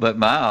 But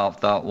my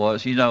thought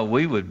was,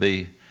 we would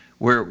be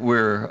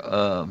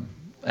we're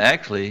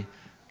actually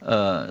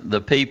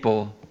the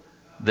people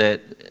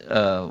that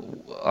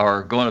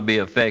are going to be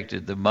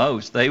affected the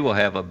most, they will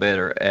have a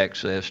better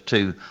access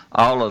to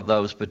all of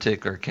those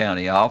particular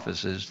county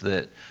offices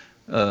that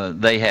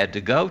they had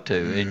to go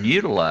to and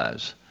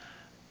utilize.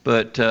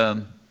 But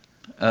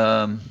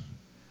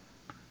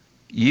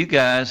you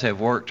guys have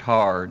worked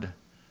hard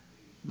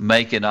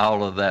making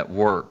all of that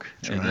work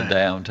in the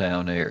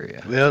downtown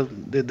area. Well,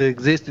 the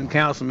existing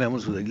council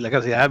members, like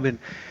I said,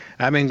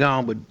 I've been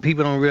gone, but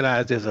people don't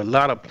realize there's a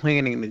lot of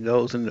planning that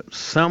goes into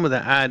some of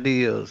the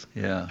ideas.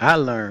 I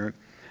learned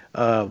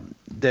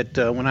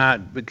that when I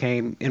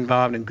became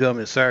involved in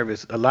government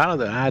service, a lot of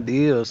the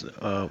ideas,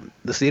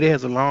 the city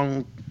has a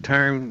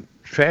long-term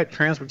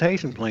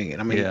transportation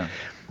plan. I mean,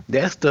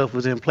 that stuff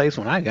was in place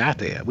when I got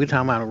there. We're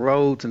talking about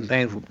roads and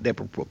things that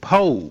were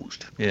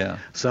proposed.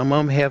 Some of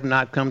them have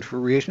not come to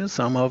fruition.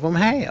 Some of them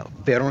have.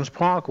 Veterans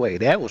Parkway,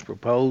 that was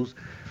proposed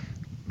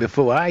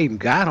before I even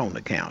got on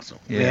the council.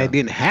 It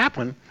didn't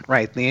happen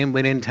right then,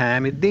 but in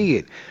time it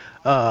did.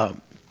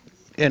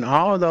 And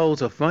all of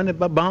those are funded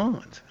by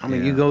bonds. I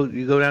mean, you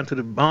go down to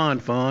the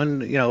bond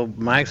fund. You know,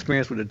 my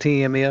experience with the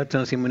TML,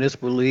 Tennessee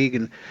Municipal League,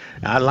 and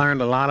I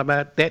learned a lot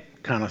about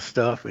that kind of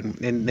stuff.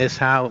 And that's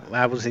how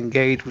I was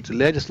engaged with the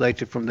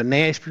legislature from the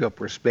Nashville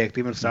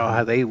perspective, and saw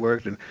how they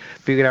worked, and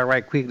figured out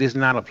right quick, this is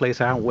not a place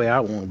where I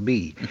want to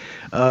be.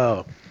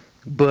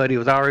 But it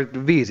was already to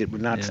visit, but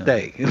not to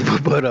stay.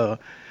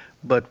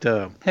 But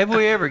have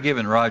we ever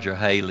given Roger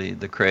Haley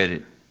the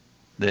credit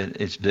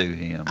that it's due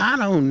him? I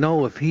don't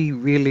know if he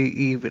really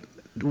even,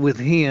 with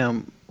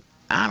him,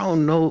 I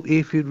don't know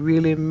if it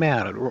really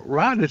mattered.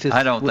 Roger just...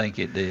 I don't think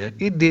it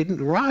did. It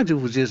didn't. Roger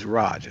was just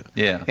Roger.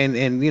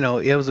 And you know,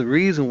 it was a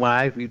reason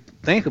why, if you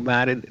think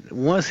about it,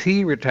 once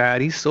he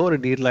retired, he sort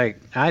of did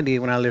like I did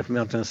when I left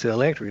Middle Tennessee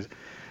Electric.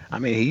 I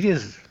mean,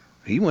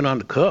 he went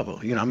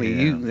undercover. You know, I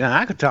mean,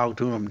 I could talk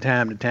to him from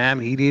time to time.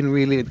 He didn't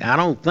really, I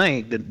don't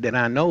think that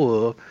I know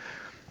of,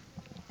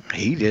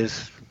 he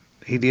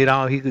did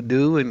all he could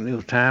do, and when it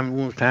was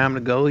time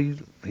to go,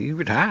 he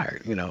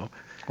retired, you know.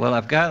 Well,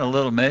 I've got a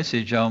little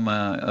message on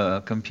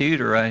my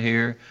computer right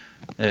here.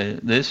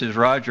 This is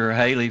Roger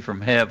Haley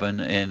from heaven,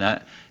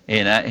 and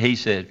he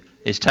said,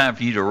 it's time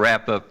for you to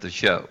wrap up the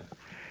show.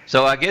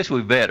 So I guess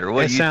we better.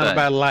 What do you think? That sounds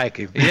about like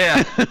him.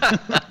 Yeah.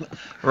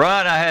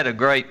 Ron, I had a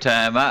great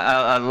time.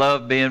 I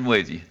love being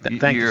with you.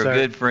 Thank you, You're sir. a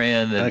good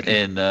friend,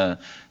 and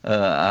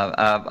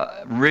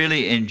I've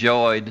really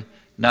enjoyed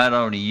not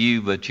only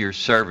you, but your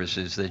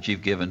services that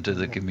you've given to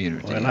the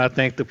community. Well, I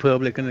thank the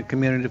public and the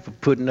community for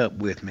putting up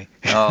with me.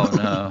 Oh,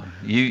 no.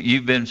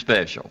 You've been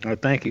special. Oh,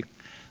 thank you.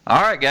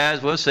 All right,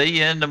 guys. We'll see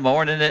you in the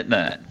morning at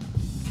 9.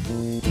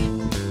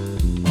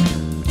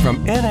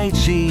 From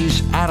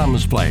NHC's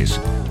Adams Place,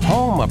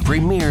 home of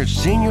premier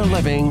senior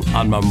living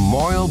on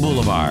Memorial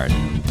Boulevard.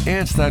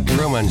 It's The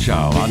Truman Show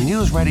on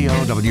News Radio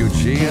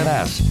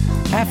WGNS,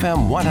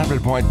 FM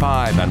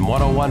 100.5 and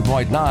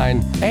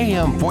 101.9,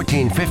 AM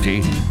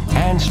 1450,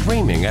 and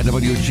streaming at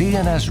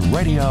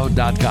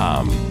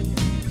WGNSradio.com.